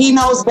that he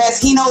knows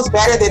best. He knows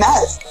better than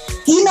us.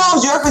 He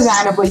knows your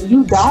vagina, but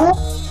you don't,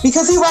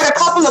 because he read a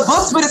couple of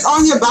books, but it's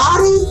on your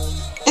body.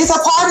 It's a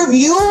part of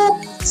you.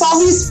 So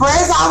he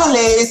spreads our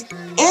legs,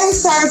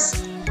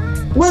 inserts,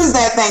 what is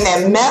that thing,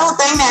 that metal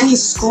thing that he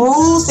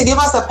screws to give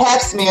us a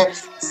pap smear,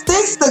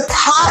 sticks the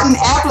cotton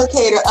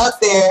applicator up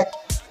there.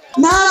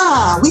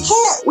 Nah, we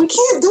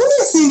can't do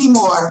this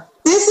anymore.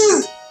 This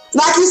is,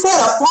 like you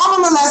said, a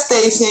form of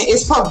molestation.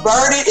 It's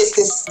perverted, it's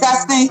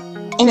disgusting,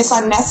 and it's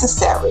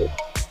unnecessary.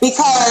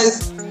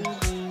 Because,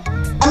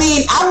 I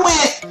mean,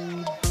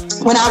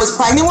 when I was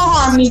pregnant with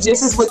Harmony,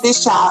 just as with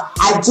this child,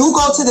 I do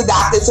go to the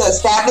doctor to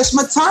establish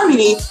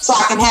maternity so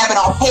I can have it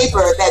on paper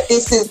that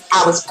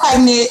I was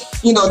pregnant,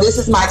 you know, this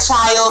is my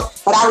child,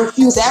 but I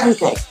refuse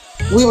everything.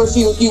 You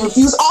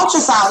refuse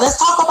ultrasound. Let's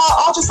talk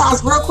about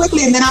ultrasounds real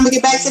quickly, and then I'm gonna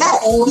get back to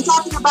that. We're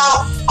talking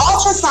about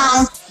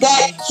ultrasounds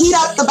that heat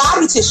up the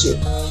body tissue.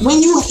 When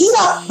you heat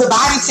up the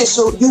body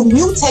tissue, you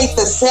mutate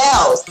the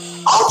cells.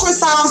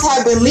 Ultrasounds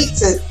have been linked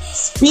to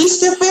speech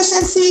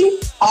deficiency,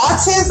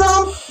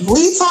 autism,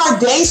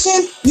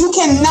 retardation. You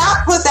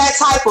cannot put that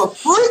type of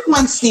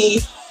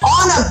frequency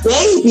on a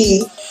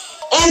baby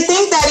and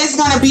think that it's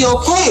going to be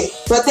okay,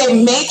 but they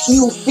make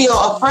you feel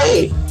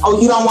afraid. Oh,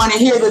 you don't want to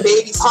hear the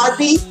baby's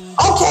heartbeat?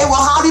 Okay, well,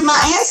 how did my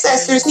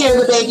ancestors hear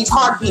the baby's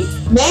heartbeat?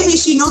 Maybe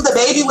she knew the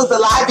baby was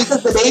alive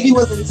because the baby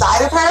was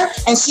inside of her,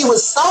 and she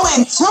was so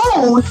in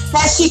tune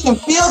that she can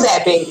feel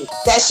that baby,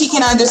 that she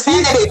can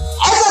understand that baby.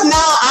 As of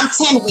now, I'm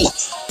 10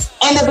 weeks.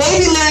 And the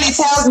baby literally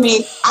tells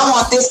me, I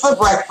want this for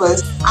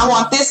breakfast, I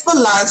want this for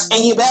lunch, and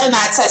you better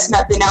not touch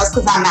nothing else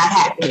because I'm not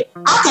having it.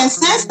 I can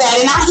sense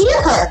that and I hear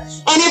her.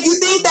 And if you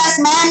think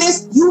that's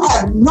madness, you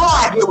have no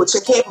idea what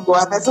you're capable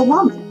of as a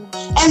woman.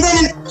 And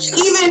then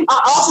even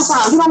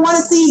ultrasound, you don't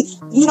want to see,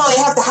 you know, they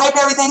have to hype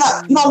everything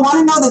up. You don't want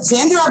to know the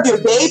gender of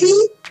your baby?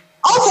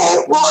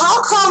 Okay, well,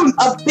 how come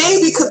a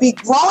baby could be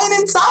growing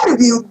inside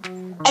of you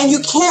and you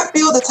can't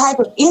feel the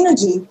type of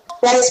energy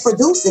that it's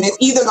producing?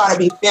 It's either going to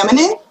be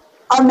feminine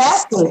or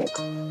masculine.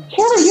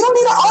 Carrie, you don't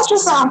need an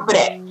ultrasound for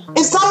that.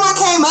 If someone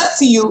came up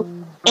to you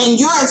and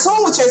you're in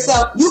tune with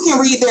yourself, you can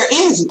read their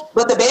energy,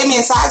 but the baby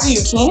inside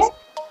you can't?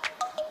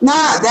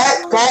 Nah,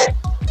 that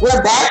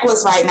we're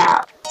backwards right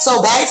now.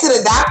 So back to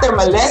the doctor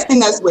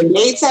molesting us with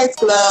latex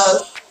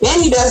gloves. Then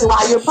he does it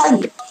while you're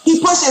pregnant.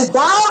 He pushes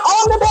down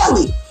on the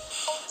belly,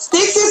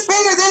 sticks his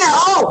fingers in there.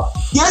 Oh,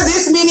 you're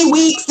this many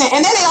weeks.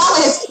 And then they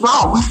always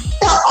wrong.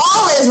 They're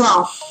always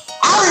wrong.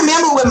 I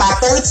remember with my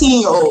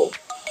 13-year-old,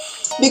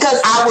 because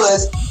I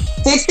was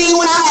 16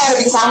 when I had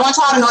it, because I want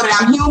y'all to know that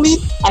I'm human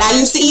and I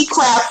used to eat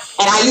crap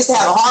and I used to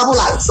have a horrible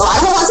life. So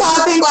I don't want y'all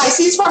to think like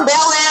she's from Bel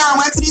Air, I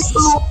went to this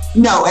school.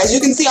 No, as you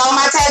can see, all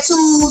my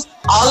tattoos,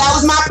 all that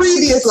was my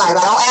previous life.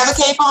 I don't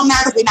advocate for them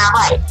now because they're not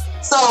right.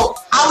 So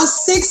I was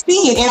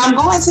 16 and I'm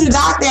going to the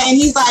doctor and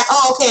he's like,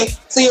 oh, okay,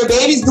 so your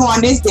baby's due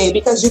on this day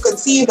because you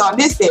conceived on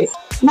this day.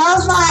 And I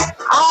was like,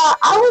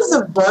 I was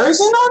a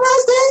virgin on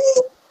that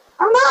day?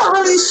 I'm not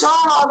really sure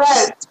how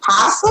that's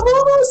possible.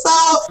 So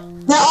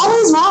they're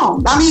always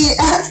wrong. I mean,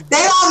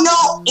 they don't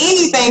know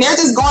anything. They're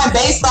just going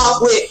based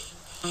off what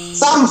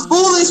some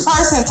foolish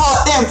person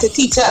taught them to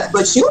teach us.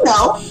 But you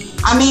know,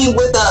 I mean,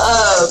 with the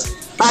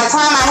by the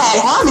time I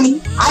had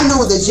Harmony, I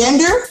knew the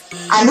gender.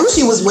 I knew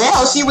she was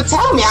well. She would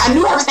tell me. I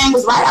knew everything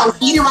was right. I was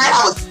eating right.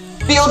 I was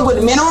filled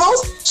with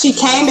minerals. She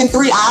came in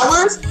 3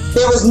 hours.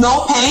 There was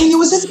no pain. It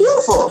was just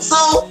beautiful.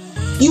 So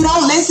You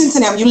don't listen to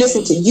them. You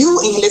listen to you,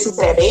 and you listen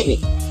to that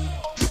baby.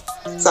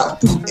 So,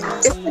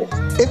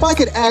 if I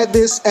could add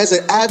this as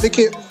an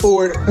advocate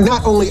for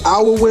not only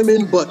our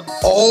women but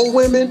all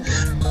women,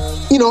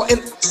 you know, and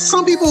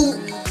some people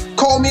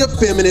call me a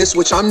feminist,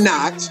 which I'm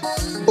not,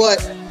 but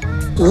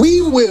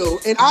we will,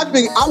 and I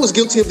was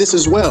guilty of this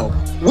as well.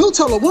 We'll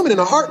tell a woman in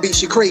a heartbeat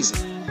she crazy.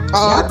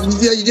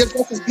 That's just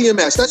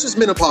PMS. That's just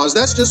menopause.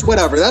 That's just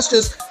whatever. That's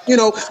just, you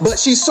know, but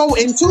she's so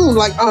in tune.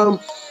 Like,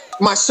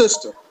 my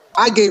sister.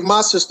 I gave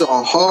my sister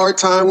a hard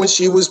time when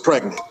she was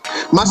pregnant.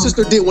 My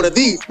sister did one of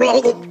these.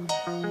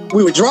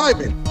 We were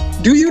driving.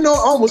 Do you know I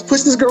almost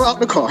pushed this girl out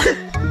the car?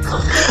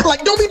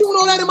 Like, don't be doing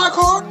all that in my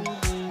car.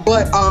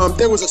 But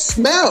there was a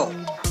smell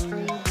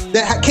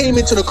that came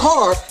into the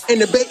car,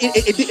 and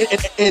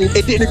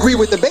it didn't agree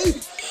with the baby.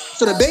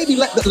 So the baby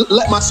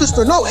let my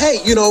sister know,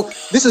 hey, you know,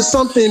 this is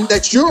something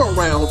that you're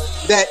around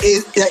that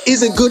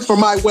isn't good for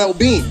my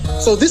well-being.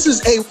 So this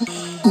is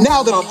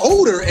now that I'm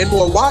older and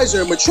more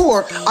wiser and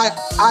mature,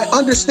 I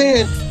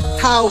understand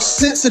how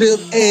sensitive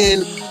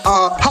and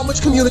how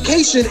much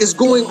communication is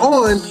going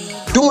on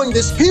during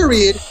this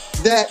period,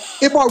 that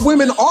if our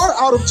women are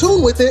out of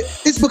tune with it,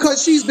 it's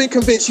because she's been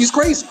convinced she's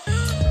crazy.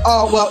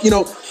 Well, you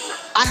know,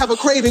 I have a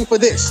craving for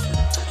this.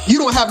 You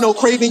don't have no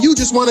craving. You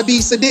just want to be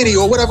sedity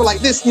or whatever like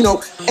this, you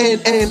know,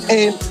 and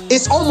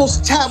it's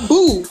almost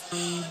taboo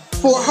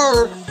for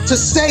her to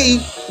say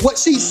what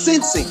she's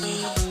sensing.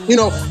 You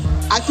know,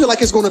 I feel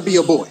like it's going to be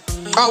a boy.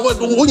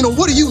 Well, you know,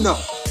 what do you know?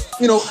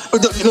 You know,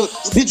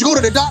 did you go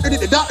to the doctor?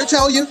 Did the doctor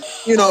tell you?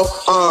 You know,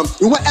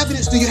 what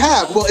evidence do you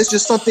have? Well, it's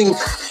just something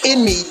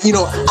in me. You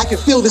know, I can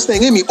feel this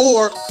thing in me.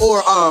 Or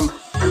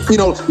you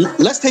know,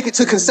 let's take it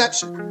to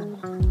conception.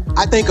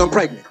 I think I'm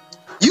pregnant.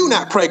 You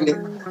not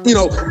pregnant. You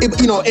know,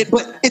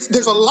 but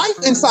there's a life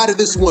inside of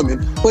this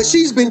woman, but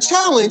she's been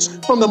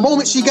challenged from the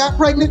moment she got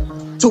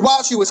pregnant to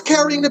while she was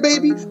carrying the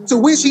baby to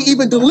when she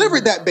even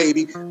delivered that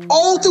baby.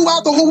 All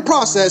throughout the whole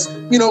process,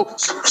 you know,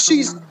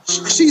 she's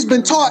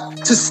been taught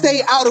to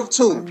stay out of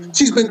tune.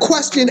 She's been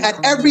questioned at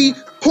every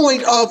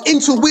point of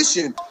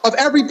intuition, of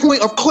every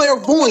point of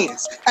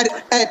clairvoyance, at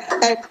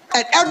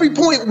every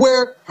point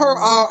where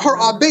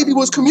her baby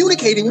was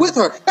communicating with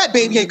her. That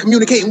baby ain't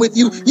communicating with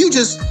you. You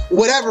just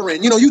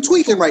whatever-ing, you know, you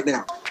tweaking right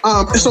now.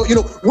 So, you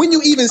know, when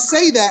you even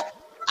say that,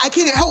 I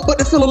can't help but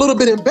to feel a little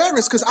bit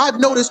embarrassed, because I've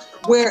noticed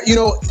where, you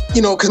know,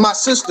 because my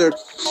sister,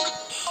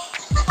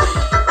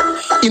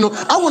 you know,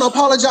 I want to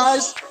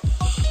apologize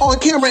on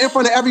camera in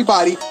front of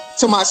everybody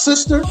to my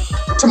sister,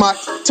 to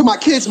my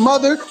kid's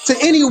mother, to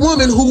any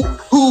woman who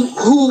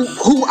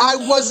I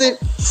wasn't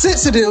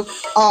sensitive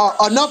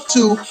enough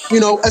to, you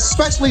know,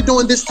 especially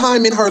during this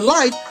time in her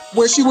life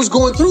where she was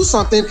going through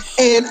something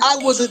and I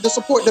wasn't the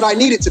support that I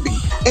needed to be.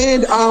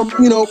 And,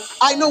 you know,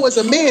 I know as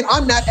a man,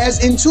 I'm not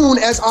as in tune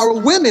as our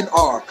women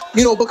are,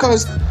 you know,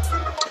 because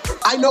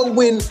I know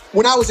when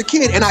I was a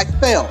kid and I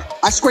fell,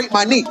 I scraped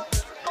my knee.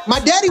 My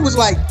daddy was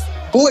like,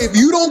 boy, if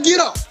you don't get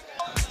up.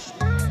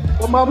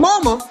 But my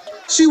mama,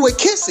 she would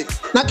kiss it.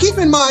 Now, keep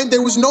in mind,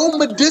 there was no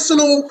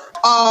medicinal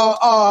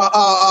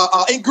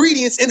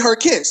ingredients in her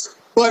kiss,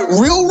 but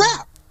real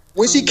rap.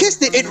 When she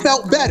kissed it, it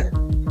felt better.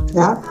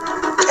 Yeah.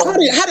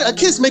 How did a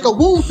kiss make a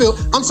wound feel?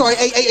 I'm sorry,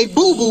 a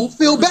boo-boo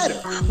feel better?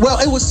 Well,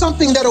 it was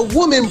something that a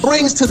woman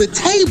brings to the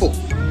table.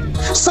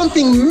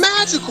 Something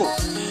magical.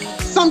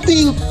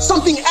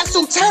 Something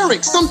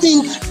esoteric.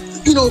 Something,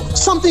 you know,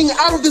 something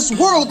out of this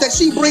world that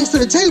she brings to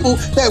the table,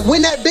 that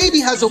when that baby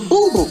has a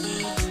boo-boo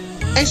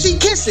and she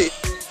kiss it,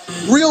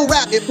 real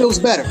rap, it feels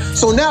better.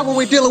 So now when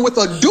we're dealing with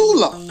a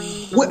doula,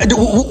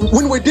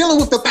 when we're dealing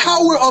with the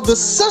power of the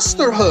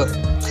sisterhood,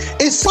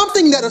 it's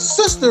something that a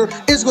sister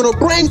is going to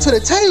bring to the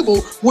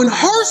table when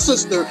her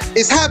sister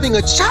is having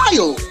a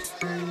child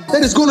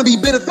that is going to be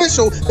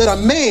beneficial, that a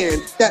man,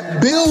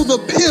 that Bill the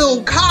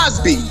Pill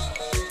Cosby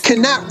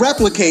cannot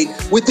replicate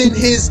within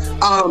his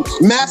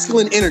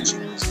masculine energy.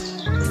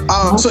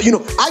 So, you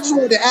know, I just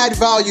wanted to add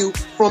value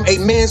from a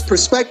man's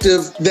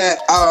perspective that,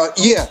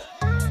 yeah,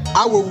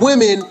 our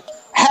women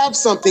have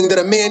something that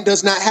a man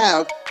does not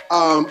have,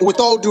 with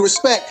all due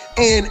respect.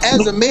 And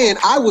as a man,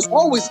 I was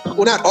always,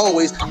 well, not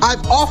always,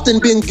 I've often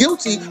been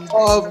guilty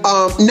of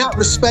not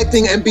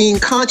respecting and being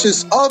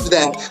conscious of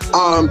that,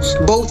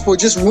 both for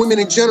just women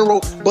in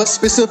general, but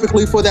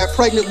specifically for that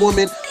pregnant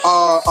woman,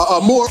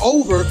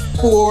 moreover,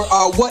 for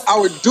what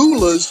our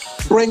doulas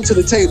bring to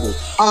the table.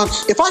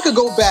 If I could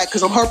go back,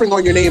 because I'm harping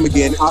on your name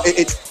again,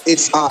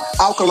 it's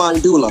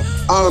Alkaline Doula.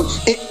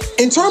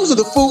 In terms of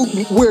the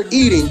food we're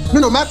eating,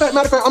 matter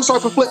of fact, I'm sorry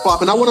for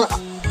flip-flopping. I want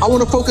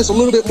to focus a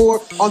little bit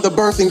more on the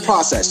birthing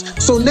process.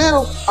 So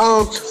now,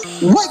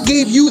 what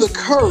gave you the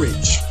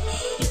courage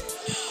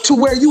to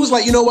where you was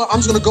like, you know what, I'm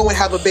just going to go and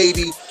have a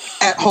baby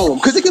at home?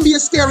 Because it can be a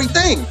scary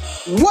thing.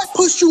 What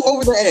pushed you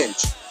over the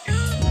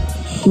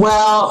edge?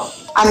 Well,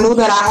 I knew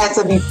that I had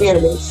to be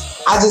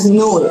fearless. I just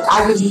knew it.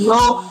 I just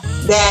know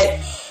that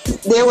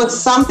there was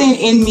something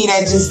in me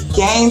that just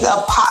gained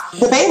a pop.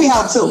 The baby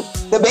helped too.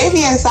 The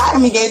baby inside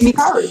of me gave me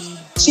courage.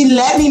 She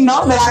let me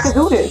know that I could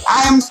do this.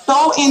 I am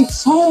so in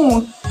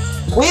tune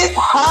with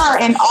her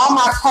and all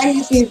my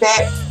pregnancies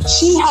that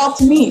she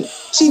helped me.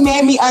 She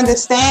made me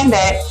understand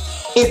that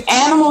if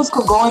animals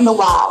could go in the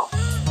wild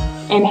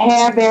and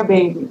have their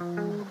baby,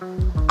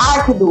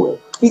 I could do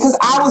it because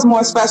I was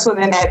more special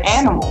than that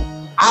animal.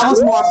 I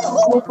was more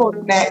powerful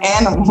than that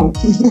animal.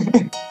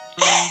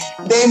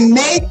 They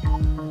make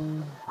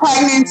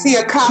pregnancy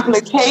a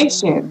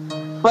complication.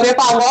 But if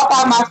I walk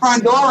out my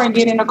front door and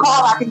get in a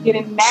car, I can get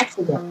in an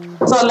accident.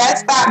 So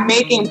let's stop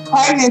making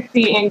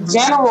pregnancy in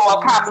general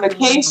a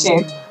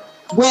complication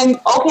when,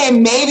 okay,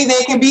 maybe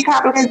they can be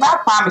complicated, but I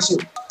promise you,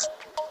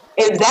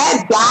 if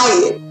that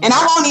diet, and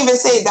I won't even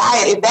say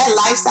diet, if that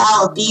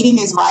lifestyle of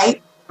eating is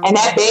right, and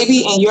that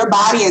baby in your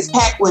body is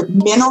packed with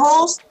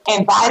minerals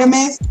and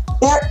vitamins,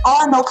 there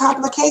are no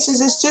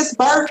complications. It's just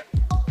birth.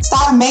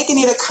 Stop making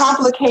it a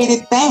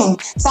complicated thing.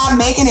 Stop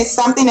making it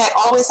something that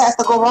always has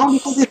to go wrong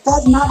because it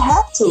does not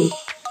have to.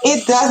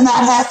 It does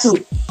not have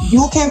to.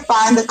 You can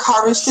find the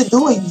courage to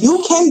do it.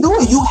 You can do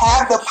it. You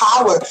have the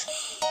power.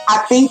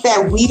 I think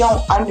that we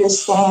don't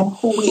understand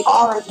who we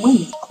are as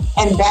women.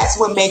 And that's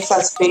what makes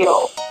us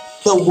fail.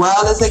 The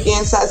world is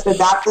against us. The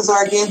doctors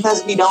are against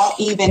us. We don't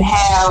even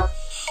have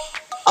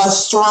a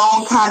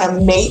strong kind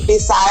of mate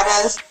beside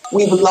us.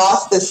 We've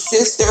lost the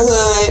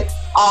sisterhood.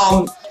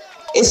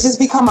 It's just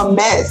become a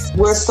mess.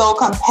 We're so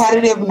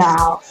competitive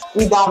now.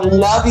 We don't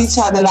love each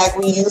other like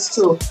we used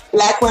to.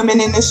 Black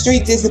women in the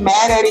street just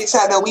mad at each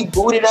other. We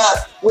booted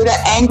up with an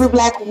angry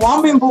black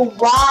woman, but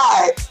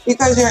why?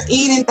 Because you're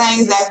eating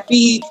things that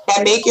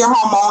make your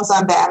hormones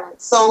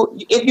unbalanced. So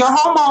if your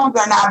hormones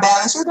are not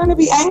balanced, you're going to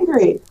be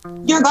angry.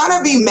 You're going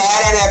to be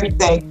mad at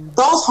everything.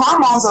 Those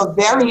hormones are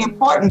very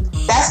important.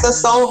 That's the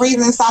sole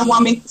reason some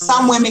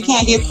women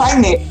can't get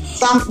pregnant.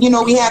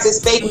 We have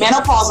this fake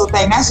menopausal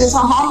thing. That's just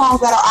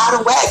hormones that are out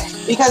of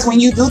whack. Because when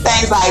you do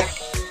things like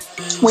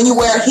when you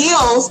wear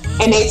heels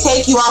and they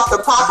take you off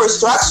the proper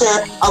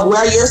structure of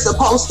where you're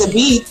supposed to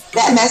be,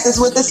 that messes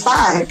with the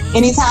spine.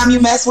 Anytime you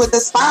mess with the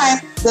spine,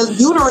 the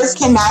uterus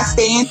cannot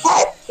stay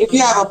intact. If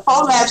you have a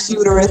prolapsed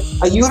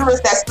uterus, a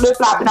uterus that's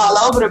flip-flopping all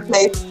over the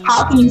place,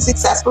 how can you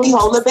successfully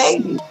hold a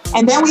baby?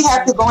 And then we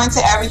have to go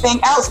into everything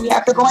else. We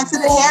have to go into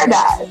the hair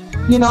dye.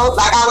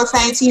 Like I was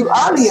saying to you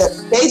earlier,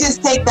 they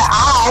just take the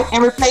I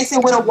and replace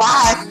it with a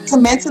Y to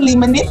mentally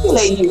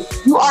manipulate you.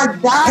 You are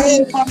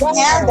dying from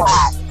hair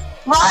dye.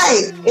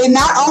 Right. It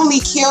not only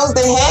kills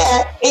the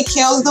hair, it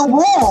kills the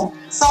womb.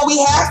 So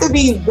we have to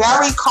be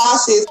very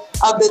cautious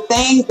of the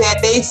things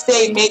that they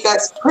say make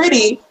us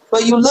pretty,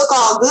 but you look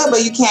all good,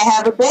 but you can't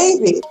have a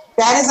baby.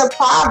 That is a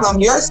problem.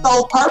 Your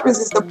sole purpose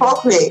is to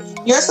procreate.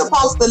 You're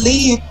supposed to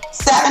leave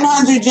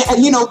 700,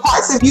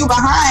 parts of you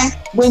behind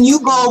when you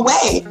go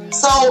away.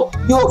 So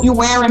you're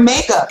wearing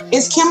makeup.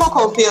 It's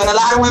chemical filled. A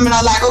lot of women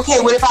are like, okay,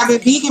 what if I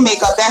get vegan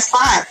makeup? That's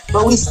fine.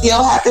 But we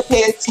still have to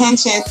pay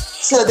attention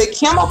to the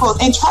chemicals.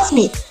 And trust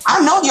me, I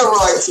know you're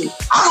royalty.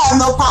 I have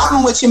no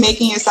problem with you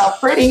making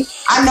yourself pretty.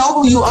 I know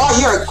who you are.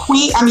 You're a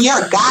queen.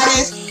 You're a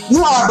goddess.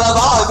 You are above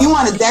all. If you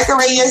want to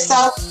decorate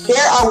yourself,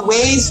 there are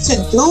ways to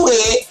do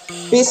it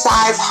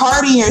besides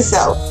hurting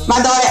yourself. My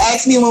daughter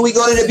asked me when we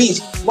go to the beach,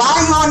 why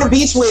are you on the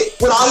beach with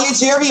all your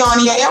jewelry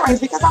on and your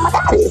earrings? Because I'm a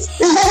goddess.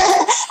 And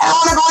I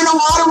want to go in the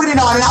water with it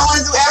on, and I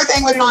want to do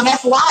everything with it on.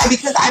 That's why,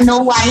 because I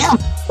know who I am.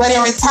 But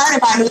in return,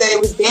 if I knew that it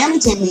was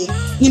damaging me,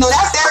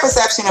 that's their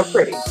perception of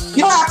pretty.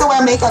 You don't have to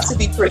wear makeup to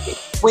be pretty.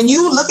 When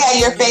you look at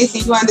your face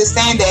and you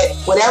understand that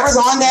whatever's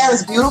on there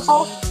is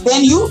beautiful,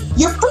 then you're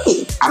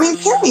pretty.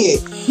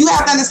 Period. You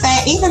have to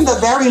understand even the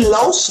very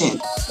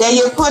lotion that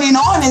you're putting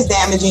on is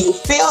damaging you.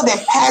 Filled and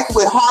packed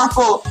with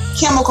harmful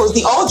chemicals,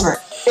 deodorant.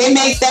 They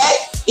make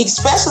that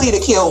especially to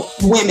kill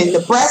women,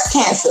 the breast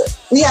cancer.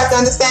 We have to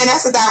understand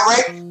that's a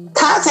direct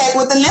contact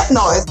with the lymph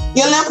nodes.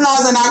 Your lymph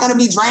nodes are not going to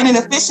be draining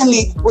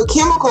efficiently with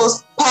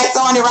chemicals packed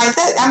on it right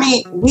there.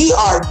 We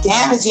are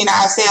damaging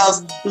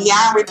ourselves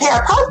beyond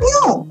repair.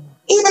 Perfume.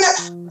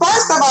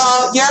 First of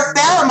all, your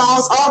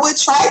pheromones are what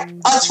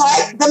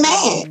attract the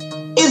man.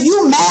 If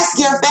you mask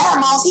your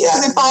pheromones, he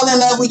doesn't fall in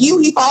love with you.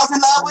 He falls in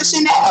love with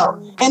Chanel.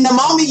 And the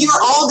moment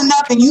you're old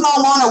enough and you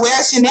don't want to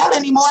wear Chanel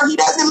anymore, he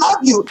doesn't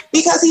love you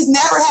because he's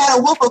never had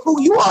a whoop of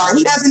who you are.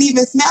 He doesn't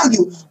even smell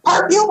you.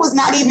 Perfume was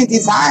not even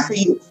designed for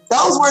you.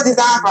 Those were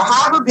designed for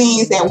harbor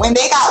beings that when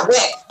they got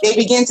wet, they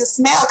begin to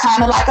smell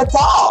kind of like a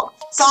dog.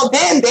 So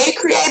then they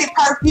created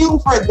perfume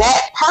for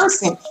that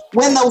person.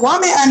 When the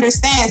woman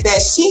understands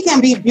that she can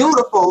be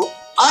beautiful,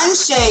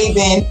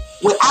 unshaven,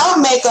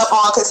 without makeup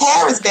on, because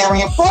hair is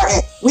very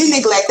important, we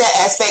neglect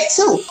that aspect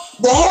too.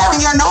 The hair in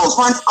your nose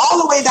runs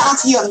all the way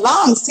down to your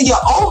lungs, to your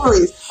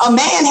ovaries. A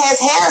man has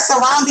hair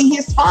surrounding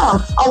his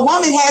sperm. A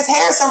woman has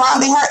hair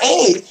surrounding her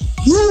eggs.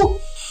 You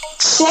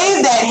shave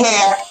that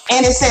hair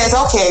and it says,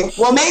 okay,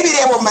 well, maybe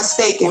they were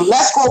mistaken.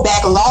 Let's go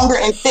back longer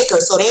and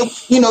thicker so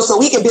so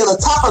we can build a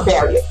tougher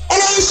barrier.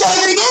 And then you shave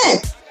it again.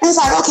 And it's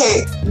like,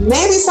 okay,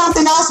 maybe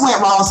something else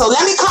went wrong. So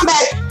let me come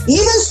back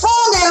even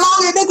stronger and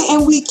longer and thicker.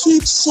 And we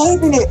keep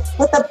shaving it.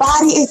 But the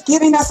body is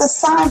giving us a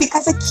sign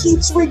because it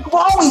keeps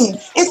regrowing.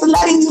 It's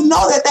letting you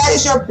know that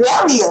is your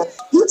barrier.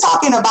 You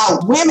talking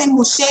about women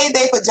who shave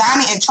their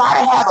vagina and try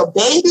to have a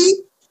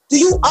baby? Do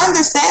you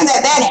understand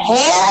that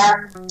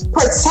hair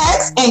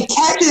protects and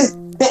catches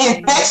the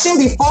infection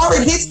before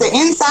it hits the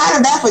inside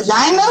of that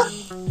vagina?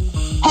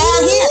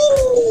 Hair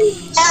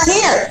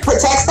here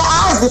protects the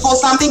eyes before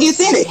something gets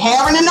in it.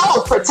 Hair in the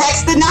nose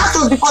protects the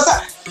nostrils before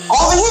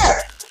over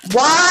here.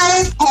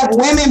 Why have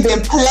women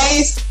been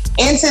placed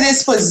into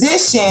this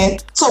position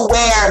to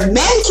where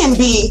men can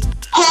be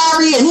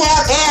hairy and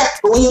have hair,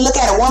 but when you look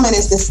at a woman,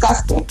 it's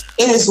disgusting.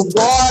 It is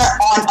war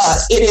on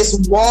us. It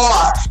is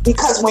war,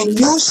 because when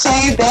you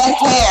shave that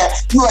hair,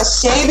 you are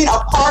shaving a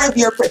part of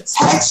your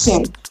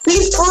protection. Be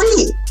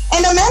free.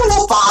 And the men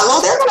will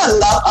follow. They're going to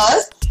love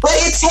us, but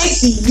it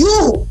takes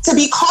you to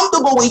be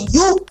comfortable with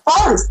you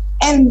first,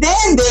 and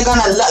then they're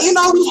going to love. You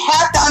know, we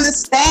have to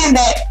understand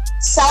that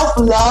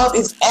self-love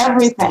is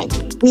everything.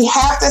 We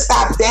have to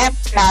stop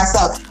damaging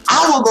ourselves.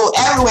 I will go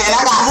everywhere, and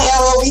I got hair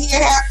over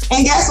here,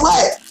 and guess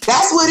what?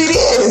 That's what it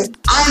is.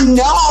 I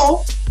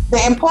know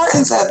the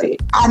importance of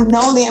it. I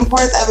know the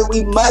importance of it.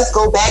 We must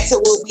go back to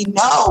what we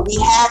know. We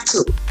have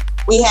to.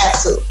 We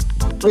have to.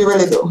 We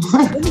really do.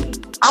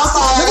 I'm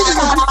sorry.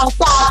 I'm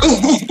sorry.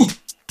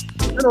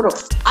 No.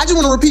 I just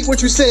want to repeat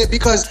what you said,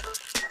 because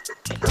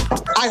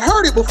I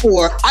heard it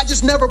before. I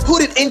just never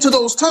put it into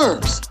those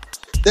terms.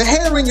 The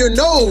hair in your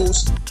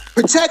nose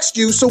protects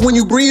you, so when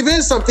you breathe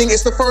in something,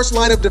 it's the first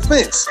line of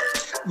defense.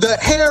 The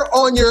hair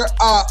on your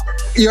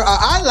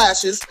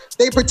eyelashes,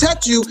 they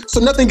protect you so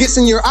nothing gets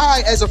in your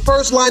eye as a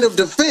first line of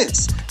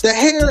defense. The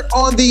hair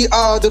on the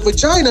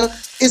vagina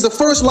is the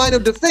first line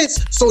of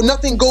defense, so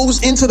nothing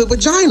goes into the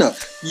vagina.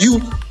 You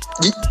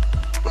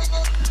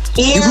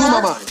blew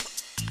my mind.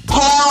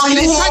 Hair on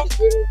your head.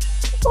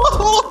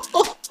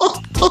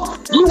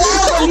 You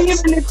want to believe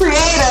in the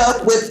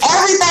creator with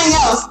everything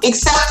else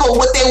except for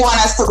what they want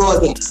us to go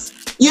against.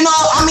 You know,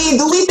 I mean,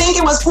 do we think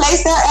it was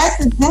placed there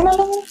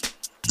accidentally?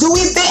 Do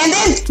we think? And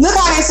then look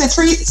how they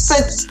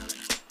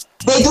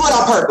they do it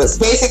on purpose.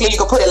 Basically, you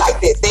can put it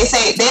like this. They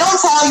say, they don't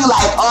tell you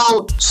like,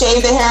 oh,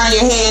 shave the hair on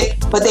your head,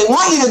 but they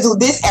want you to do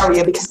this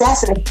area because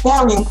that's a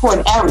very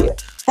important area.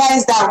 That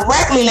is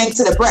directly linked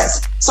to the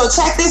breast. So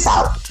check this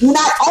out. You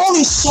not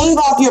only shave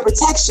off your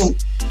protection,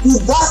 you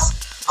thus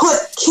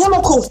put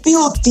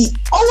chemical-filled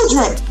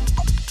deodorant.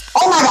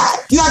 Oh my God,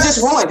 you have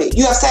just ruined it.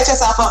 You have set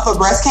yourself up for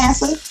breast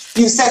cancer.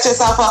 You set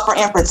yourself up for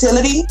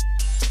infertility.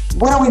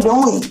 What are we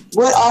doing?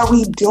 What are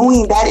we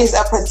doing? That is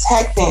a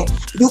protecting.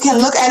 You can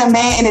look at a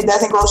man and it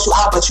doesn't gross you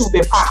out, but you've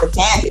been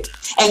propaganded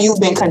and you've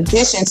been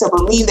conditioned to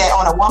believe that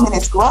on a woman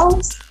it's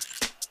gross.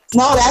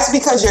 No, that's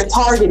because you're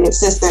targeted,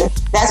 sister.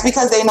 That's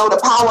because they know the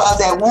power of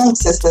that womb,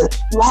 sister.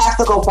 You have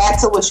to go back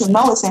to what you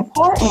know is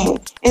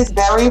important. It's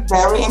very,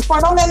 very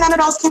important. Don't let none of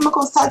those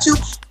chemicals touch you.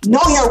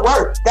 Know your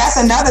worth. That's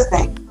another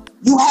thing.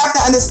 You have to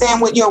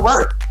understand what your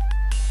worth.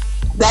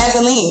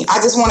 Vaseline. I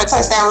just want to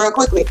touch that real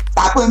quickly.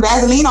 Stop putting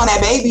Vaseline on that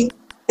baby.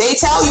 They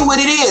tell you what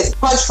it is.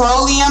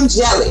 Petroleum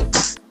jelly.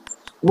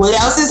 What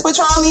else is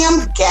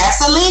petroleum?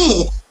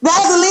 Gasoline.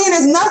 Vaseline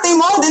is nothing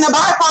more than a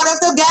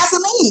byproduct of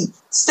gasoline.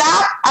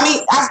 Stop.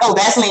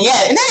 Vaseline,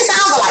 yeah. And then it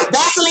sounds like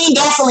Vaseline,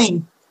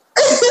 gasoline.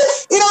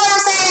 You know what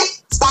I'm saying?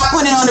 Stop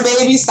putting it on the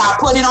baby. Stop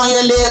putting it on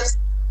your lips.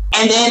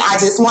 And then I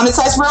just want to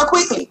touch real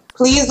quickly.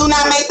 Please do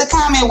not make the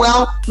comment,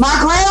 well, my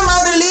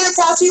grandmother lived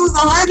till she was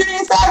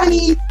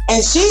 170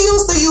 and she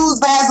used to use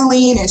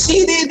Vaseline and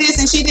she did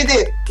this and she did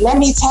this. Let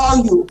me tell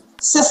you,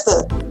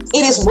 sister,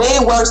 it is way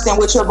worse than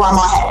what your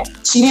grandma had.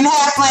 She didn't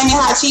have flaming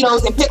hot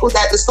Cheetos and pickles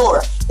at the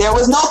store. There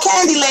was no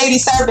candy lady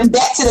serving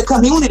back to the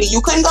community.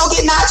 You couldn't go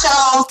get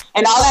nachos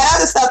and all that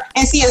other stuff.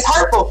 And see, it's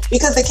hurtful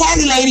because the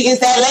candy lady is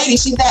that lady.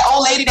 She's that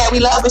old lady that we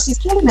love, but she's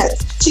killing us.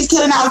 She's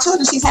killing our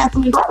children. She's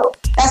Hansel and Gretel.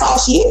 That's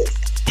all she is.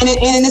 And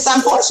it's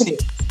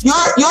unfortunate.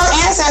 Your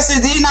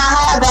ancestors did not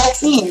have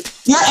vaccines.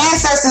 Your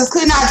ancestors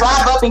could not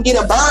drive up and get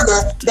a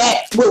burger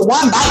that with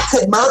one bite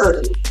could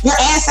murder you. Your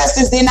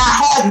ancestors did not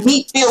have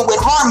meat filled with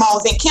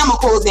hormones and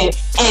chemicals and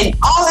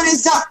all of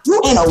this stuff.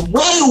 You're in a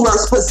way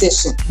worse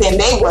position than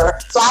they were.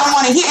 So I don't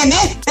want to hear. And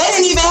then they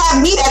didn't even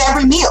have meat at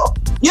every meal.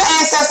 Your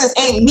ancestors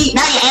ate meat.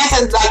 Now your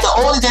ancestors, like the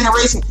older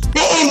generation,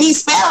 they ate meat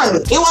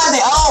sparingly. It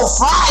wasn't,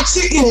 fried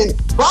chicken and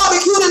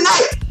barbecue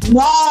tonight.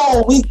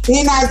 No, we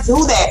did not do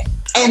that.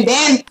 And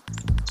then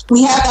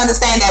we have to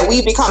understand that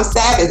we become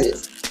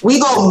savages. We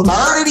go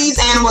murder these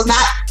animals,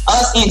 not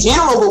us in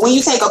general, but when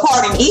you take a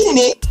part in eating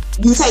it,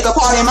 you take a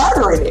part in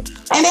murdering it.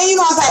 And then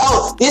you're going to say,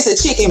 oh, this is a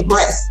chicken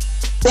breast.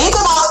 Think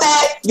about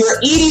that. You're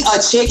eating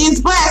a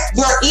chicken's breast.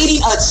 You're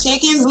eating a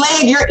chicken's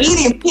leg. You're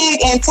eating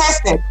pig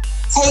intestine.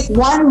 Take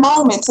one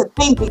moment to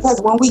think,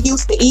 because when we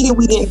used to eat it,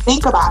 we didn't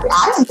think about it.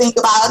 I didn't think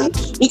about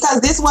it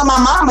because this is what my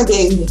mama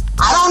gave me.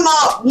 I don't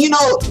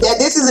know, that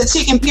this is a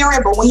chicken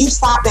period, but when you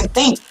stop and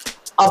think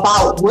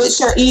about what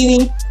you're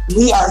eating,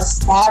 we are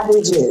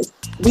savages.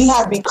 We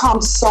have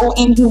become so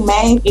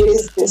inhumane. It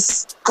is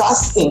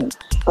disgusting.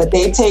 But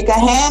they take a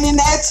hand in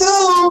that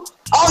too.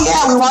 Oh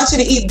yeah, we want you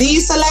to eat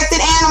these selected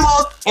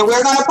animals, and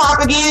we're going to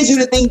propaganda you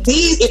to think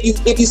these,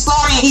 if you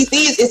slaughter and eat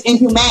these, it's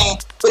inhumane.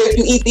 But if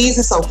you eat these,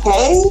 it's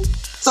okay.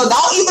 So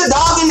don't eat the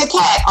dog and the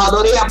cat,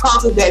 although they have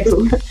cultures that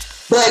do.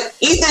 But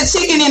eat the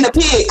chicken and the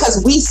pig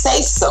because we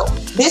say so.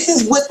 This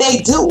is what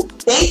they do.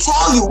 They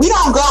tell you. We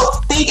don't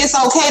go think it's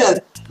okay to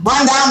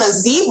run down a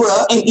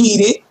zebra and eat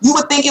it. You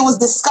would think it was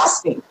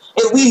disgusting.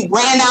 If we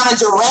ran down a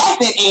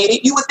giraffe and ate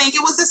it, you would think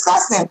it was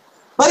disgusting.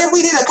 But if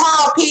we did a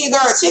cow, a pig, or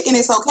a chicken,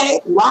 it's okay.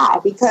 Why?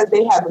 Because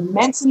they have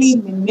mentally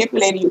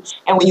manipulated you.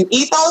 And when you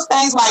eat those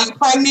things while you're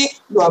pregnant,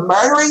 you are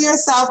murdering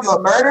yourself, you are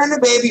murdering the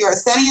baby, you are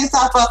setting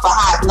yourself up for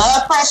high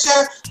blood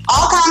pressure,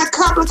 all kind of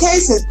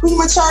complications,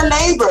 premature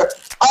labor,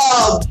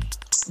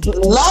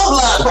 low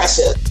blood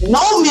pressure,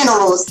 no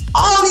minerals,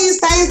 all these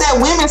things that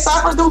women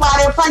suffer through while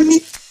they're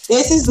pregnant.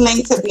 This is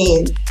linked to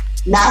being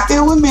not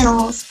filled with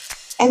minerals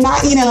and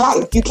not eating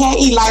life. You can't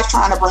eat life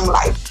trying to bring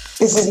life.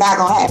 This is not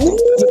going to happen.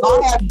 You're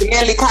going to have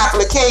daily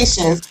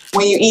complications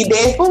when you eat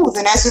dead foods,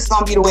 and that's just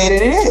going to be the way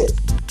that it is.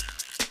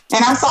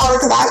 And I'm sorry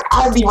because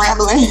I'd be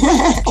rambling.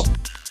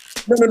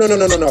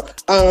 No.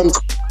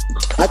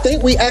 I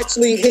think we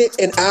actually hit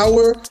an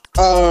hour.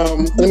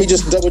 Let me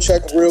just double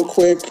check real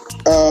quick.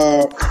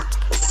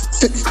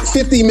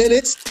 50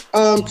 minutes.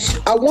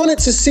 I wanted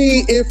to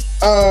see if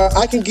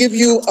I can give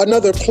you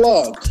another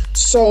plug.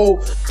 So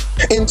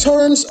in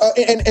terms of,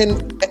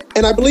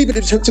 and I believe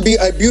it to be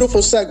a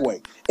beautiful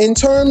segue. In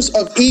terms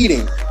of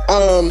eating,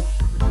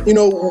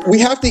 we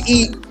have to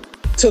eat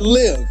to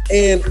live,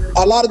 and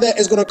a lot of that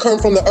is going to come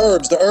from the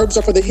herbs. The herbs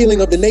are for the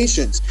healing of the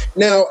nations.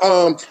 Now,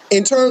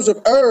 in terms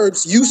of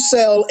herbs, you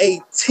sell a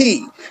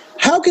tea.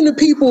 How can the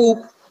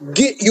people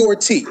get your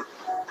tea?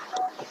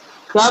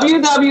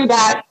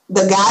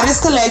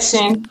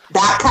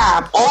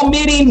 www.thegoddesscollection.com,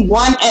 omitting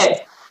one S.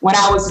 When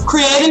I was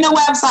creating the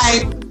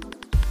website,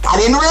 I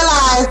didn't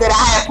realize that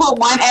I had put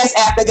one S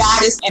after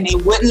goddess and they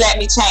wouldn't let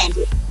me change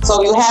it.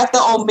 So you have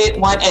to omit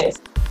one S.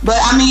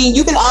 But I mean,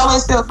 you can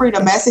always feel free to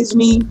message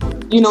me,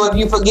 if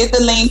you forget the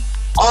link,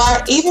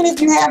 or even if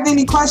you have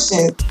any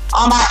questions.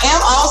 I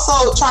am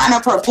also trying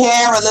to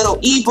prepare a little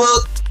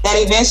ebook that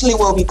eventually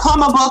will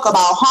become a book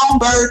about home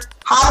birth,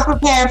 how to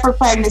prepare for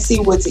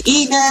pregnancy, what to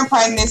eat during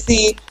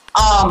pregnancy,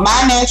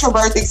 my natural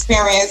birth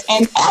experience,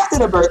 and after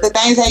the birth, the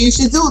things that you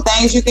should do,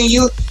 things you can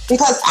use.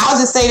 Because I'll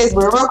just say this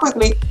real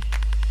quickly.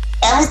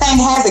 Everything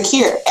has a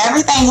cure.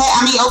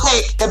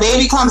 The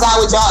baby comes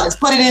out with jaundice.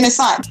 Put it in the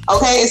sun.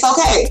 Okay, it's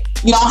okay.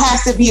 You don't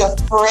have to be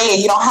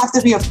afraid.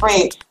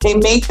 They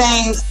make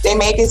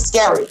it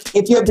scary.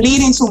 If you're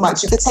bleeding too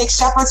much, you could take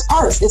shepherd's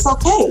purse. It's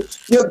okay.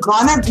 You're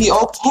gonna be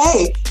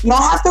okay. You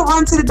don't have to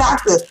run to the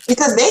doctor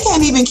because they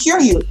can't even cure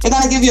you. They're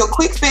gonna give you a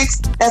quick fix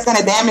that's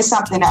gonna damage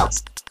something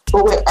else.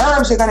 But with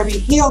herbs, you're going to be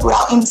healed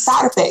without any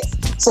side effects.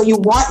 So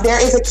there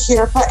is a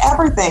cure for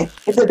everything.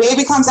 If the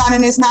baby comes out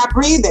and it's not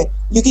breathing,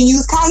 you can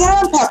use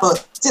cayenne pepper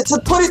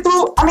to put it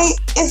through.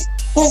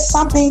 There's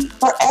something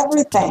for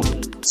everything.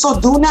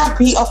 So do not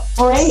be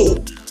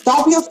afraid.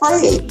 Don't be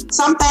afraid.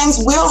 Some things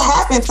will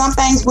happen. Some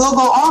things will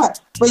go on.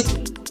 But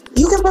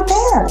you can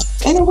prepare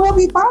and it will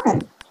be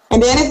fine.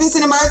 And then if it's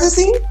an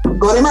emergency,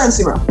 go to the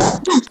emergency room.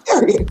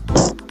 Period.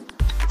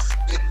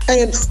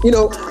 And,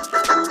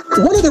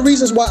 one of the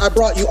reasons why I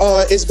brought you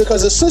on is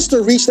because a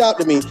sister reached out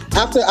to me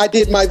after I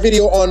did my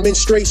video on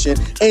menstruation,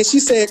 and she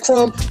said,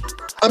 Crumb,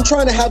 I'm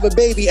trying to have a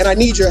baby and I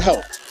need your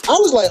help. I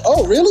was like,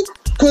 oh, really?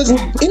 Because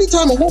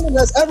anytime a woman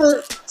has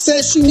ever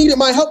said she needed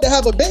my help to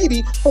have a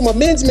baby from a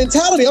man's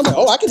mentality, I'm like,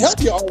 oh, I can help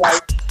you all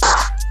right.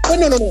 But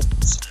no.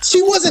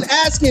 She wasn't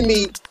asking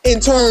me in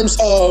terms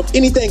of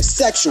anything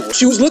sexual.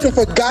 She was looking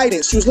for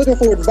guidance. She was looking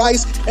for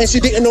advice, and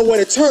she didn't know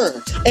where to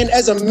turn. And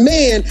as a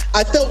man,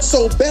 I felt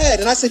so bad.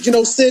 And I said,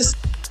 sis,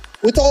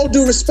 with all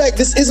due respect,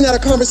 this is not a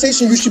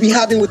conversation you should be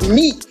having with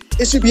me.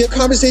 It should be a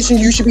conversation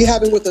you should be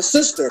having with a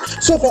sister.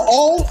 So for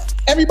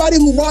everybody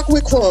who rock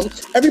with Crumb,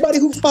 everybody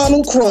who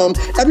follow Crumb,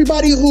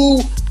 everybody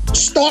who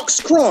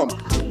stalks Crumb,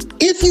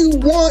 if you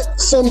want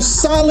some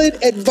solid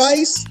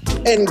advice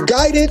and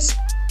guidance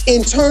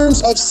in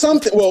terms of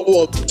something,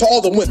 well, to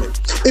all the women,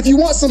 if you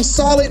want some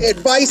solid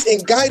advice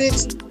and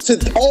guidance to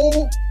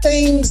all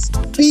things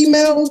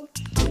female,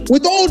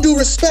 with all due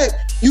respect,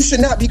 you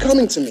should not be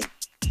coming to me.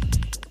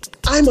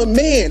 I'm a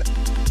man.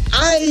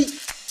 I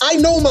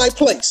know my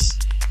place.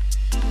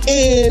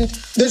 And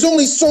there's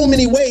only so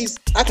many ways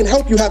I can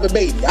help you have a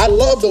baby. I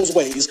love those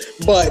ways.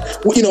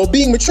 But,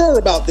 being mature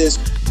about this,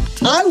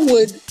 I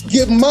would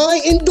give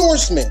my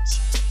endorsement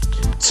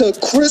to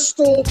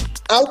Crystal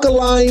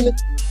Alkaline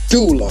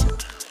Doula.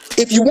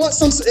 If you want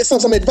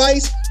some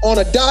advice on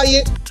a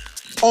diet,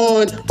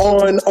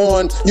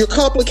 on your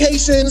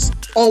complications,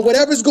 on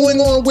whatever's going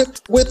on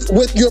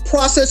with your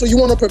process, or you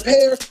want to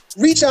prepare,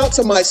 reach out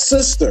to my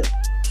sister.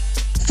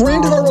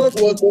 Friend her on,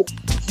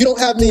 you don't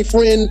have any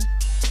friend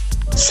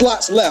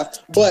slots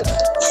left, but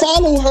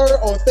follow her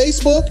on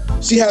Facebook.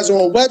 She has her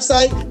own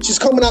website. She's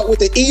coming out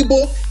with an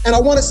ebook, and I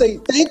want to say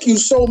thank you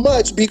so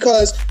much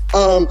because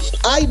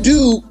I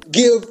do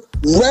give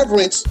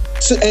reverence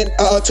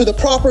to the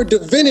proper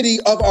divinity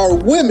of our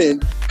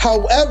women.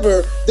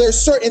 However, there's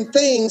certain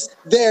things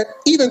that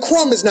even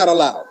Crumb is not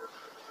allowed.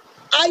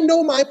 I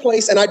know my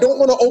place, and I don't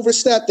want to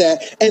overstep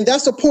that. And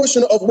that's a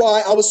portion of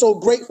why I was so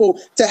grateful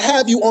to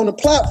have you on the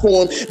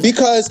platform,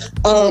 because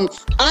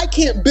I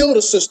can't build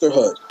a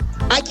sisterhood.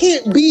 I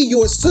can't be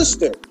your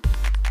sister.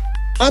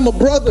 I'm a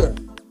brother.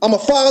 I'm a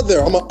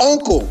father. I'm an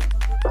uncle.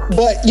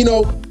 But, you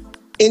know,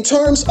 in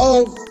terms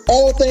of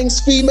all things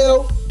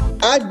female,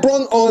 I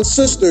brung on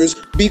sisters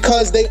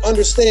because they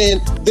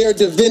understand their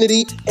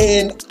divinity.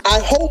 And I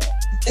hope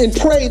and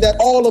pray that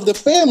all of the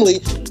family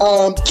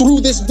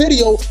through this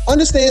video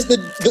understands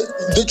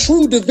the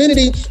true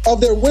divinity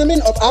of their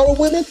women, of our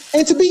women,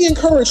 and to be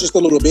encouraged just a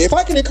little bit. If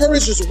I can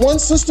encourage just one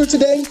sister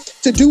today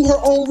to do her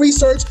own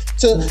research,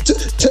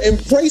 to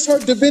embrace her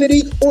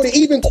divinity, or to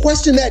even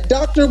question that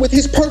doctor with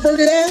his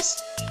perverted ass,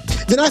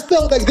 then I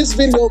felt like this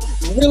video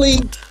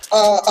really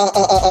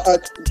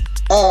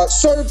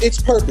served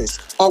its purpose.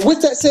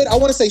 With that said, I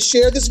want to say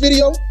share this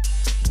video,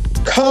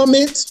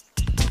 comment,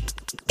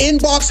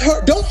 inbox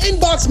her. Don't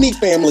inbox me,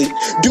 family.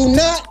 Do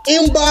not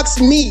inbox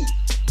me.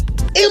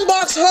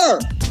 Inbox her.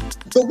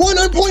 The one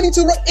I'm pointing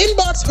to,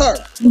 inbox her.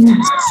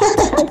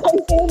 Okay,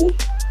 family?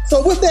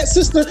 So with that,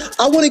 sister,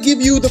 I want to give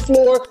you the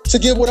floor to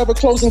give whatever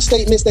closing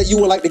statements that you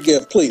would like to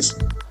give, please.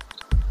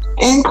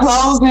 In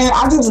closing,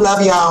 I just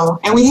love y'all.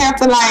 And we have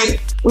to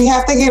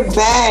give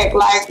back.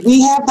 Like,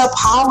 we have the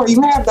power.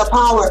 You have the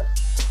power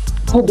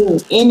to do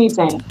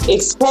anything,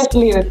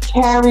 especially to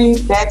carry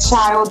that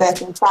child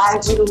that's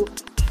inside you,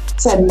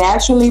 to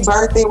naturally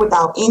birth it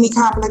without any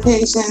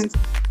complications,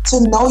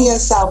 to know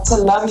yourself, to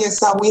love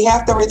yourself. We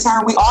have to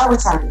return. We are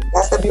returning.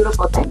 That's the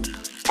beautiful thing.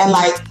 And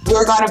like,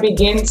 we're going to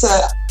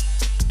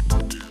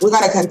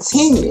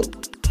continue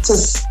to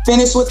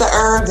finish with the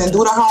herbs and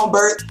do the home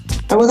birth.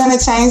 And we're going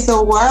to change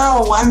the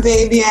world one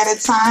baby at a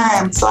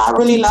time. So I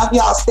really love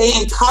y'all. Stay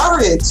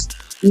encouraged.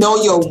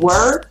 Know your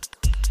worth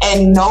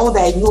and know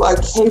that you are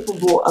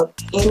capable of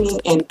any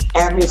and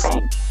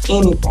everything.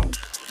 Anything.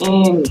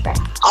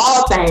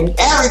 All things.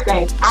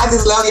 Everything. I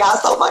just love y'all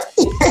so much.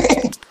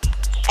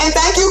 And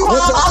thank you,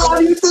 Crumb. I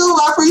love you too.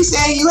 I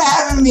appreciate you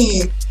having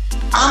me.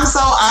 I'm so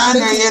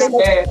honored.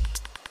 Yes,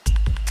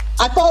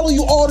 I follow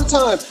you all the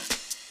time.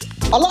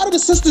 A lot of the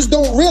sisters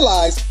don't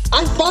realize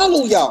I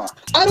follow y'all.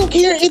 I don't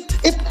care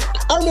if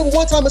I remember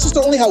one time my sister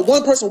only had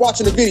one person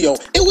watching the video.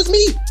 It was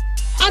me.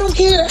 I don't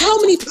care how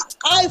many.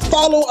 I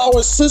follow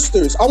our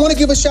sisters. I want to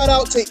give a shout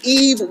out to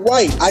Eve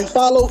White. I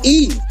follow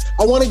Eve.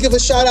 I want to give a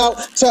shout out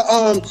to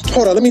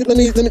hold on. Let me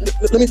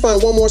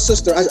find one more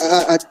sister.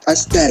 I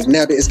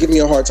nabbit is giving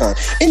me a hard time.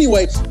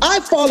 Anyway, I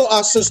follow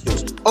our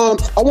sisters.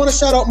 I want to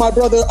shout out my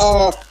brother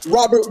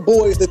Robert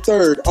Boyd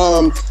III.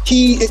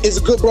 He is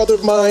a good brother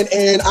of mine,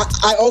 and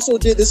I also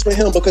did this for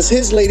him because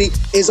his lady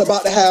is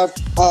about to have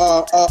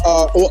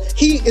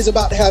he is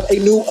about to have a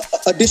new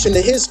addition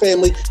to his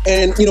family,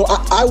 and you know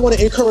I want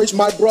to encourage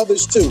my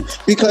brothers too,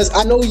 because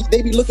I know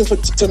they be looking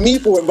to me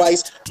for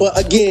advice, but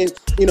again,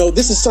 you know,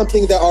 this is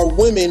something that our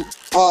women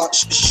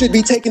should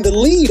be taking the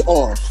lead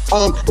on.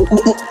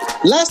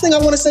 Last thing I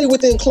want to say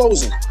within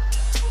closing,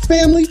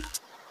 family,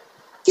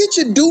 get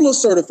your doula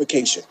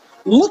certification.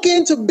 Look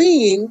into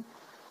being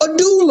a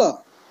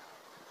doula.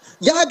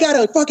 Y'all got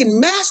a fucking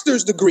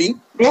master's degree,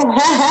 but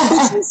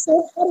you're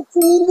so out of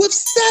tune with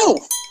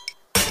self.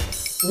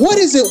 What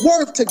is it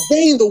worth to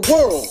gain the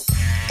world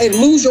and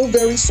lose your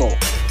very soul?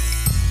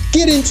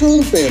 Get in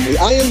tune, family.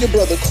 I am your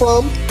brother,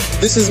 Crumb.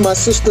 This is my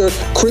sister,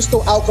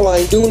 Crystal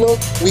Alkaline Doula.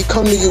 We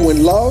come to you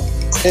in love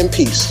and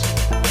peace.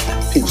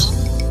 Peace.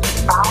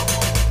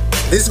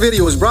 This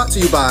video is brought to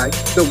you by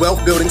The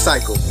Wealth Building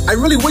Cycle. I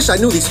really wish I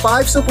knew these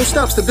 5 simple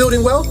steps to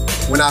building wealth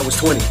when I was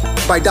 20.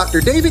 By Dr.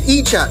 David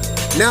E. Chapman,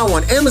 now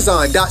on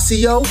Amazon.co.uk.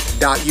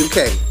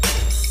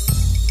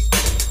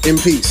 In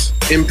peace.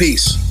 In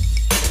peace.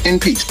 In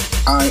peace.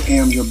 I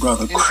am your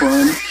brother,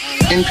 Crumb.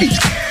 In peace.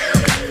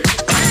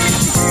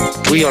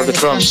 We are the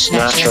Crumb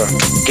Snatcher.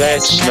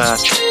 Get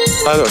snatched.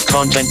 Our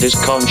content is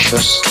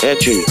conscious,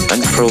 edgy,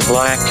 and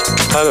pro-black.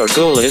 Our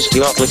goal is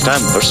to uplift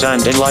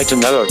and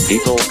enlighten our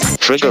people.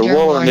 Trigger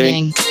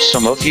warning.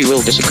 Some of you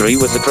will disagree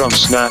with the Crumb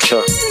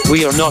Snatcher.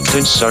 We are not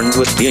concerned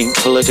with being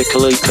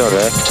politically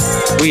correct.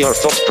 We are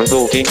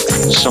thought-provoking.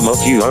 Some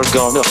of you are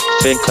gonna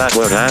think that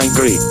we're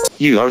angry.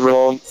 You are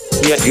wrong.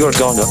 Yet you're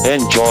gonna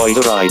enjoy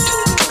the ride.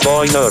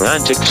 Join our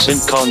antics in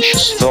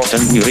conscious thought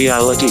and new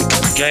reality.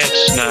 Get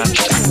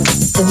snatched.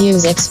 The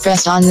views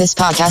expressed on this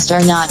podcast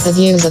are not the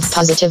views of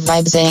Positive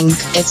Vibes Inc.,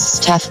 its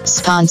staff,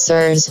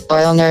 sponsors, or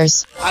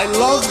owners. I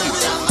love you.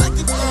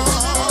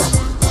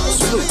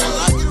 Salute.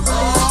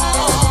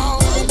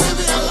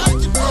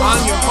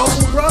 I'm your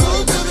humble brother.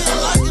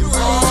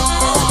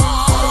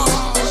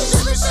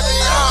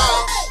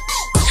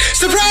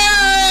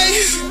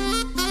 Surprise!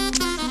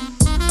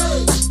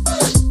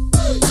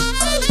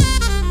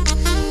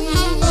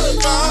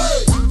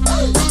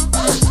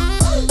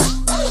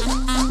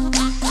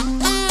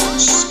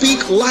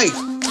 Speak life.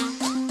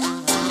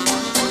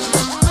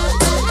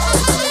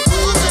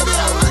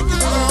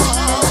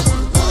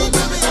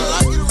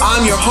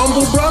 I'm your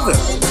humble brother.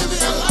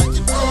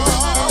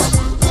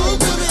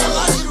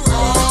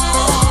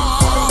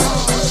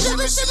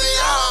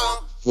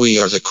 We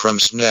are the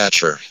Crumb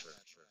Snatcher.